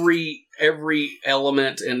every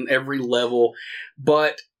element and every level,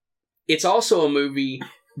 but it's also a movie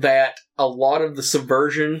that a lot of the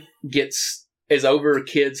subversion is over a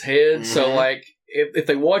kid's head. So, like, if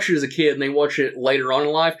they watch it as a kid and they watch it later on in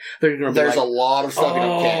life, they're going to be There's a lot of stuff you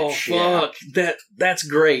don't catch. Fuck, that's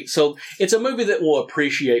great. So, it's a movie that we'll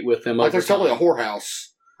appreciate with them. Like, there's totally a whorehouse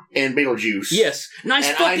in Beetlejuice. Yes. Nice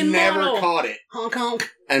and fucking I never model. caught it. Honk honk.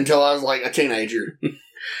 Until I was like a teenager.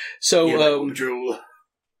 So,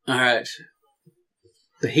 all right.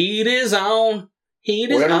 The heat is on.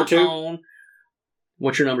 Heat is number two? on.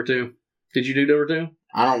 What's your number 2? Did you do number 2?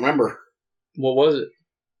 I don't remember. What was it?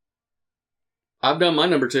 I've done my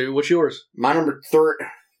number 2. What's yours? My number 3.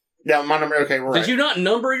 Yeah, my number. Okay, we're Did you not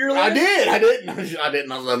number your list? I didn't. I didn't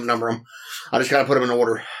number them. I just kind of put them in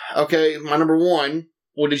order. Okay, my number 1.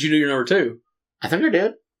 Well, did you do your number 2? I think I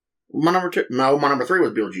did. My number 2. No, my number 3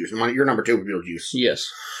 was Beetlejuice. Your number 2 was Beetlejuice. Yes.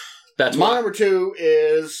 That's my number 2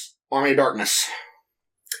 is Army of Darkness.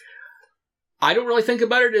 I don't really think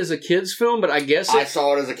about it as a kid's film, but I guess I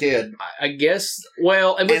saw it as a kid. I guess.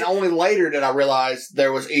 Well, and only later did I realize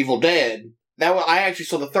there was Evil Dead. I actually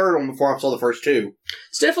saw the third one before I saw the first 2.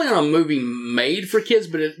 It's definitely not a movie made for kids,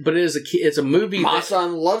 but it is it's a movie. My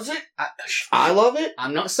son loves it. I love it.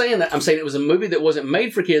 I'm not saying that. I'm saying it was a movie that wasn't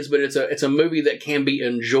made for kids, but it's a movie that can be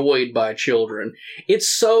enjoyed by children.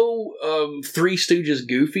 It's so Three Stooges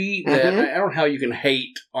goofy that I don't know how you can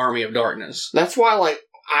hate Army of Darkness. That's why, like,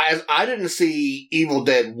 I didn't see Evil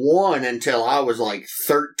Dead 1 until I was like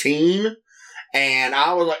 13. And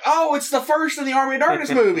I was like, oh, it's the first of the Army of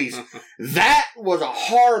Darkness movies. That was a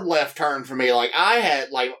hard left turn for me. Like, I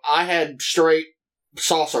had straight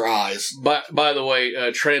saucer eyes. By the way,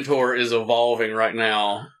 Trantor is evolving right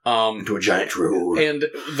now. Into a giant troll. And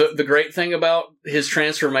the great thing about his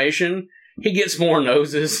transformation, he gets more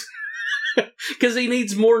noses. Because he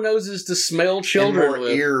needs more noses to smell children and more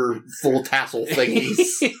with. Ear full tassel thingies.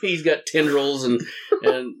 He's got tendrils and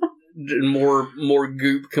more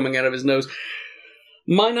goop coming out of his nose.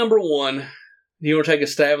 My number 1. Do you want to take a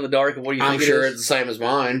stab in the dark of what you think I'm sure it is? it's the same as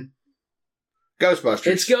mine. Ghostbusters.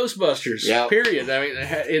 It's Ghostbusters. Yep. Period. I mean,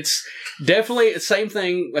 it's definitely the same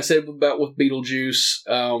thing I said about with Beetlejuice.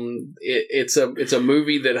 It's a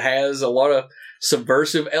movie that has a lot of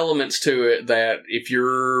subversive elements to it that if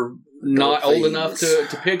you're not old enough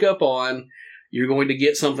to pick up on, you're going to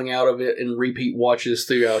get something out of it and repeat watches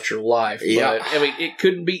throughout your life. Yeah. But, I mean, it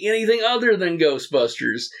couldn't be anything other than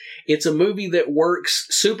Ghostbusters. It's a movie that works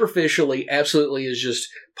superficially, absolutely is just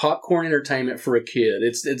popcorn entertainment for a kid.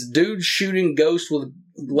 It's dudes shooting ghosts with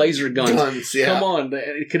laser guns. Yeah. Come on,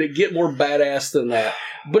 could it get more badass than that?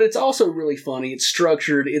 But it's also really funny. It's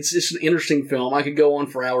structured. It's just an interesting film. I could go on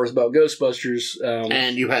for hours about Ghostbusters.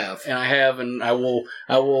 And you have. And I have, and I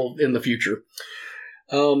will in the future.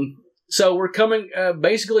 So we're coming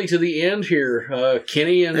basically to the end here.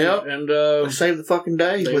 Kenny and save the fucking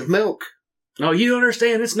day with milk. No, you don't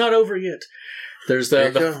understand. It's not over yet. There's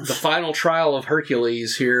the final trial of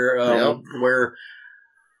Hercules here, where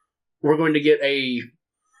we're going to get a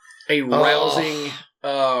rousing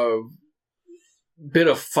bit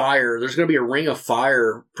of fire. There's going to be a ring of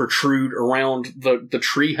fire protrude around the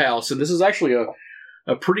tree house, and this is actually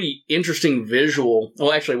a pretty interesting visual.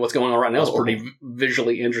 Well, actually, what's going on right now is pretty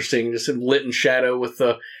visually interesting. Just lit in shadow with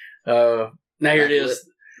the. Now here it is.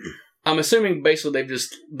 I'm assuming basically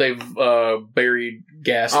they've buried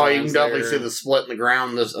gas. Oh, you can definitely see the split in the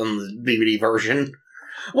ground on the DVD version.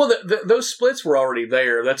 Well, those splits were already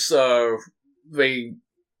there. That's That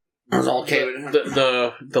was all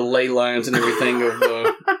the ley lines and everything of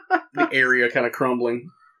the area kind of crumbling.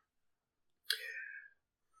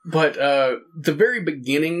 But the very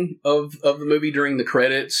beginning of the movie, during the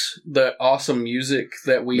credits, the awesome music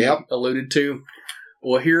that we alluded to.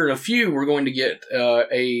 Well, here in a few, we're going to get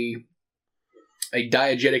a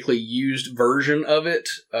diegetically used version of it.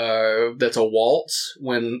 That's a waltz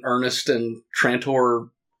when Ernest and Trantor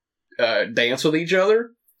dance with each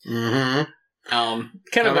other. Mm-hmm.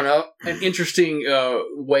 Kind of an interesting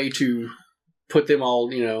way to put them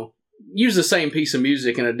all, use the same piece of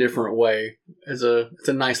music in a different way. It's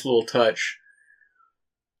a nice little touch.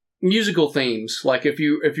 Musical themes, like if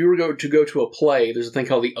you were to go to a play, there's a thing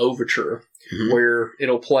called the overture, where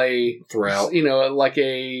it'll play throughout. Like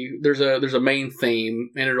there's a main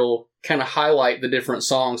theme, and it'll kind of highlight the different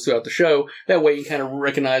songs throughout the show. That way, you kind of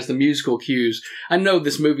recognize the musical cues. I know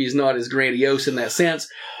this movie is not as grandiose in that sense,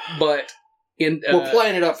 but We're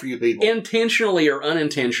playing it up for you people. intentionally or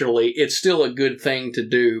unintentionally, it's still a good thing to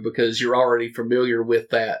do because you're already familiar with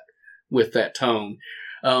that tone.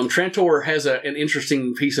 Trantor has an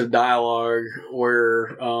interesting piece of dialogue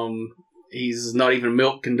where he's not even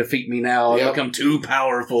milk can defeat me now. I've become too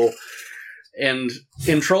powerful. And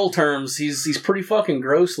in troll terms, he's pretty fucking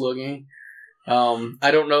gross looking.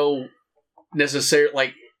 I don't know necessarily,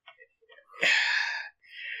 like,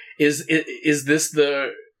 is this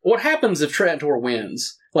what happens if Trantor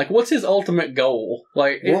wins? Like, what's his ultimate goal?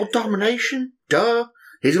 Like, world domination? Duh.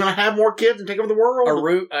 He's gonna have more kids and take over the world.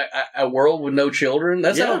 A world with no children?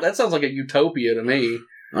 That sounds like a utopia to me.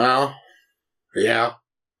 Well, yeah.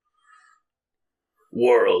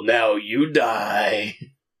 World, now you die.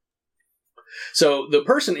 So the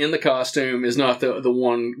person in the costume is not the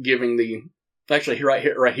one giving the... Actually, right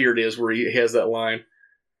here it is where he has that line.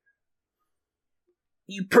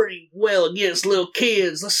 You pretty well against little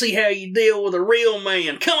kids. Let's see how you deal with a real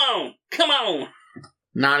man. Come on.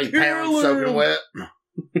 90 pounds soaking wet.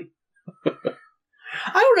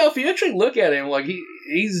 I don't know if you actually look at him, like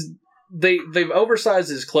they've oversized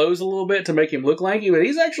his clothes a little bit to make him look lanky, but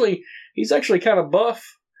he's actually kind of buff.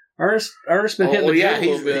 Ernest been hitting the gym a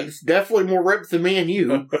little bit. He's definitely more ripped than me and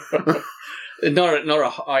you. Not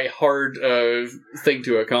a hard thing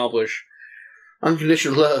to accomplish.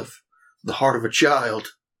 Unconditional love, the heart of a child.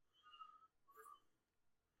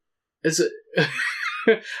 It's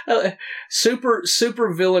a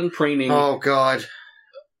super villain preening. Oh God.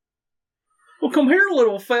 Well, come here,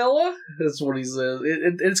 little fella. That's what he says.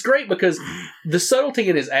 It's great because the subtlety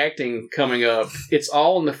in his acting coming up, it's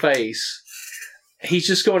all in the face.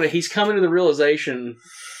 He's coming to the realization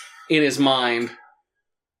in his mind.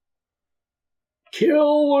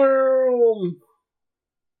 Kill him.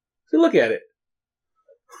 So look at it.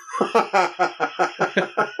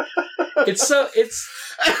 It's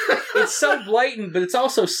so blatant, but it's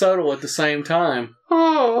also subtle at the same time.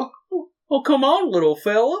 Oh, come on, little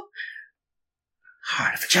fella.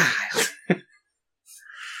 Heart of a child.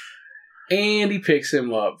 And he picks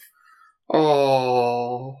him up.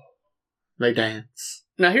 Oh. They dance.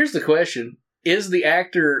 Now here's the question. Is the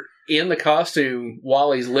actor in the costume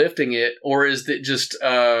while he's lifting it, or is it just,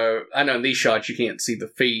 I know in these shots you can't see the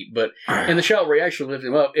feet, but in the shot where he actually lifts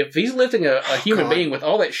him up, if he's lifting a human being with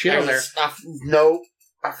all that shit on there... No,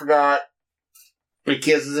 I forgot. He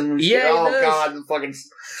kisses him and shit. Yeah, oh God, the fucking...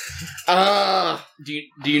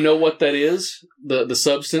 Do you know what that is? The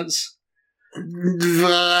substance?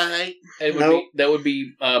 That would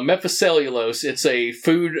be methacellulose. It's a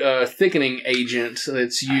food thickening agent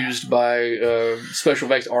that's used by special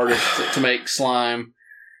effects artists to make slime.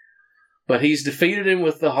 But he's defeated him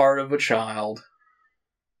with the heart of a child.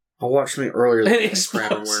 I watched something earlier And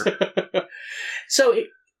that So,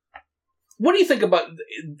 what do you think about?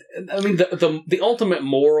 I mean, the ultimate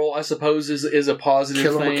moral, I suppose, is a positive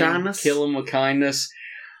thing. Kill him with kindness. Kill him with kindness.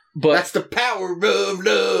 But that's the power of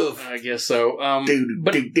love. I guess so.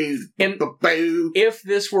 If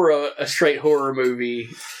this were a straight horror movie,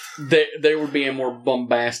 there would be a more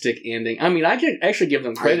bombastic ending. I mean, I can actually give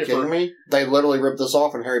them credit for me. They literally ripped this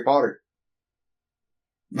off in Harry Potter.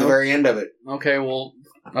 The very end of it. Okay, well,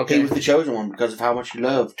 okay. He was the chosen one because of how much he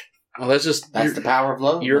loved. Well, that's the power of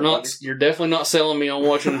love. You're definitely not selling me on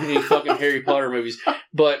watching any fucking Harry Potter movies.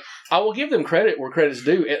 But I will give them credit where credit's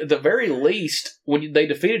due. At the very least, when they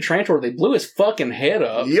defeated Trantor, they blew his fucking head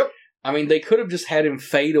up. Yep. I mean, they could have just had him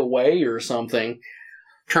fade away or something.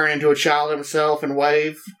 Turn into a child himself and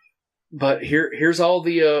wave. But here's all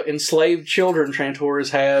the enslaved children Trantor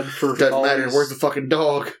has had for doesn't matter. Where's the fucking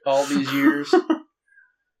dog? All these years.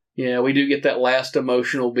 Yeah, we do get that last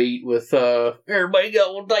emotional beat with, everybody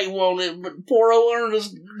got what they wanted, but poor old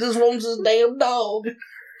Ernest just wants his damn dog.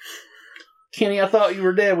 Kenny, I thought you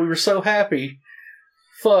were dead. We were so happy.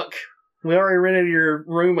 Fuck. We already rented your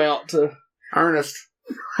room out to... Ernest.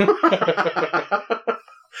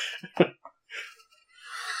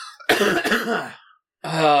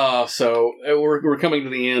 So, we're coming to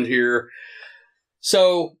the end here.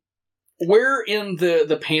 So... Where in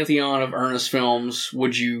the pantheon of Ernest films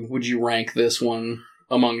would you rank this one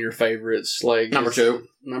among your favorites? Like number two.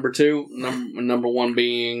 Number one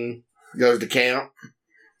being Goes to Camp.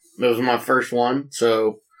 That was my first one.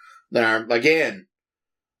 So then again,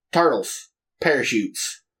 Turtles,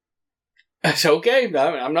 Parachutes. That's okay.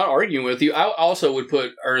 I'm not arguing with you. I also would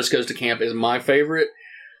put Ernest Goes to Camp as my favorite.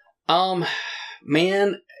 And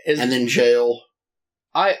then Jail.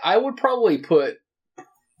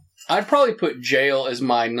 I'd probably put Jail as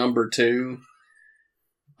my number two.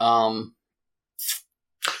 And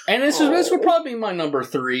this would probably be my number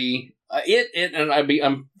three.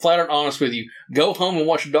 I'm flat out honest with you. Go home and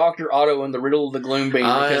watch Dr. Otto and the Riddle of the Gloom Bean,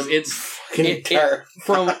 because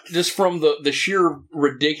from the sheer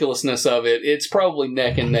ridiculousness of it, it's probably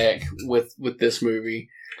neck and neck with this movie.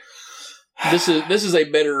 This is a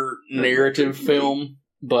better narrative film,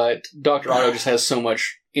 but Dr. Otto just has so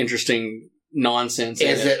much interesting nonsense.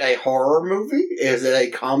 Is it a horror movie? Is it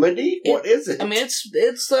a comedy? What is it? I mean, it's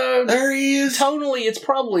there he is. Tonally, it's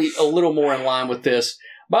probably a little more in line with this.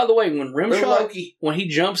 By the way, when Rimshot, when he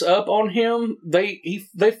jumps up on him, they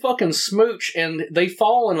fucking smooch and they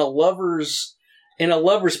fall in a lover's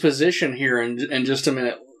position here in just a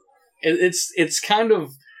minute. It's kind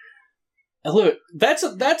of, look, that's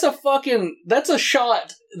a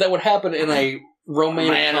shot that would happen in a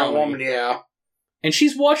romantic comedy. Woman, yeah. And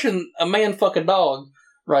she's watching a man fuck a dog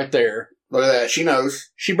right there. Look at that. She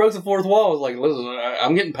knows. She broke the fourth wall. I was like, listen,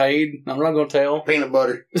 I'm getting paid. I'm not going to tell. Peanut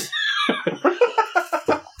butter.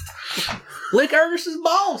 Lick Ernest's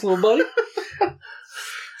balls, little buddy.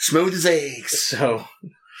 Smooth as eggs.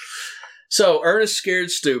 So Ernest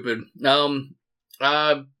Scared Stupid.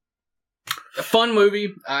 A fun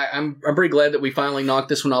movie. I'm pretty glad that we finally knocked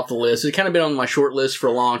this one off the list. It's kind of been on my short list for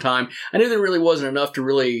a long time. I knew there really wasn't enough to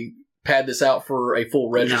really pad this out for a full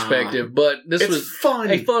retrospective, but this was fun.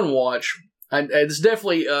 A fun watch. It's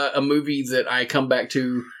definitely a movie that I come back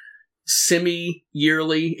to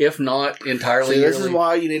semi-yearly, if not entirely yearly. This is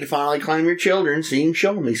why you need to finally claim your children so you can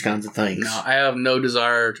show them these kinds of things. No, I have no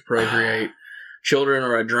desire to procreate. Children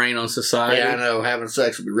are a drain on society. Yeah, I know. Having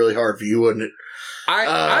sex would be really hard for you, wouldn't it?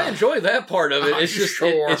 I enjoy that part of it. It's just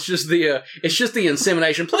it's just the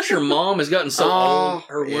insemination. Plus, your mom has gotten so old.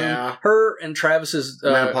 Her and Travis's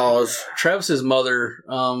menopause. Travis's mother.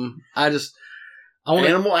 I want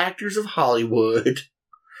Animal Actors of Hollywood.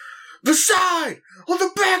 The sign on the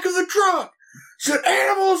back of the truck said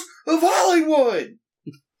 "Animals of Hollywood."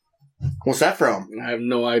 What's that from? I have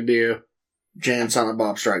no idea. Jan, Silent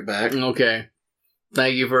Bob Strike Back. Okay,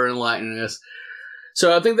 thank you for enlightening us.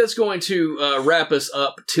 So I think that's going to wrap us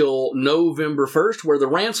up till November 1st, where the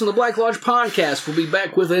Rants on the Black Lodge podcast will be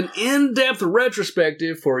back with an in-depth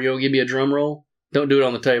retrospective for you. Give me a drum roll. Don't do it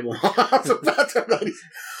on the table.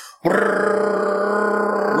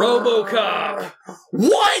 RoboCop.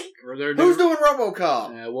 What? Who's doing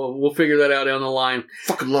RoboCop? Yeah, we'll figure that out down the line.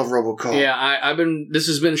 Fucking love RoboCop. Yeah, this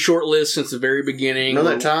has been short list since the very beginning. You know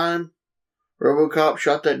that time RoboCop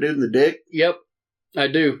shot that dude in the dick? Yep, I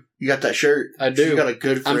do. You got that shirt? I do. You got a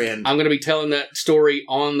good friend. I'm going to be telling that story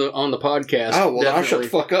on the podcast. Oh, well, I'll shut the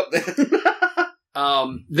fuck up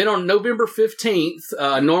then. Then on November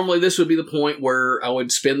 15th, normally this would be the point where I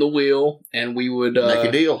would spin the wheel and we would make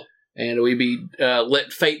a deal. And we'd be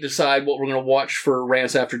let fate decide what we're going to watch for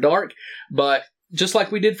Rants After Dark. But just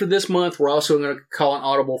like we did for this month, we're also going to call an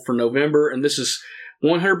audible for November. And this is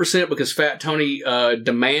 100% because Fat Tony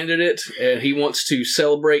demanded it. And he wants to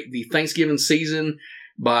celebrate the Thanksgiving season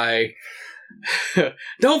by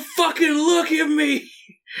don't fucking look at me.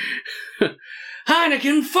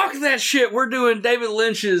 Heineken, fuck that shit. We're doing David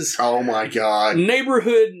Lynch's oh my god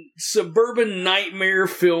neighborhood suburban nightmare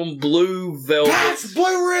film Blue Velvet. That's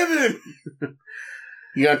Blue Ribbon.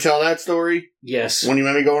 You gonna tell that story? Yes. When you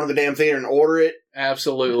made me go into the damn theater and order it?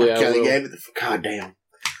 Absolutely. Kelly gave it god damn.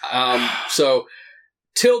 So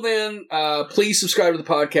till then, please subscribe to the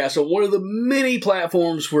podcast on one of the many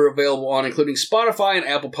platforms we're available on, including Spotify and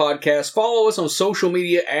Apple Podcasts. Follow us on social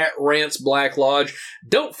media at Rants Black Lodge.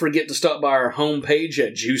 Don't forget to stop by our homepage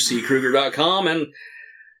at JuicyKruger.com. And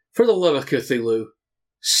for the love of Cthulhu,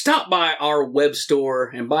 stop by our web store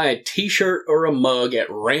and buy a t-shirt or a mug at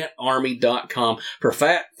rantarmy.com. For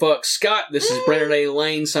Fat Fuck Scott, this is Brandon A.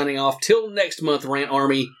 Lane signing off. Till next month, Rant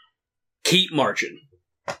Army, keep marching.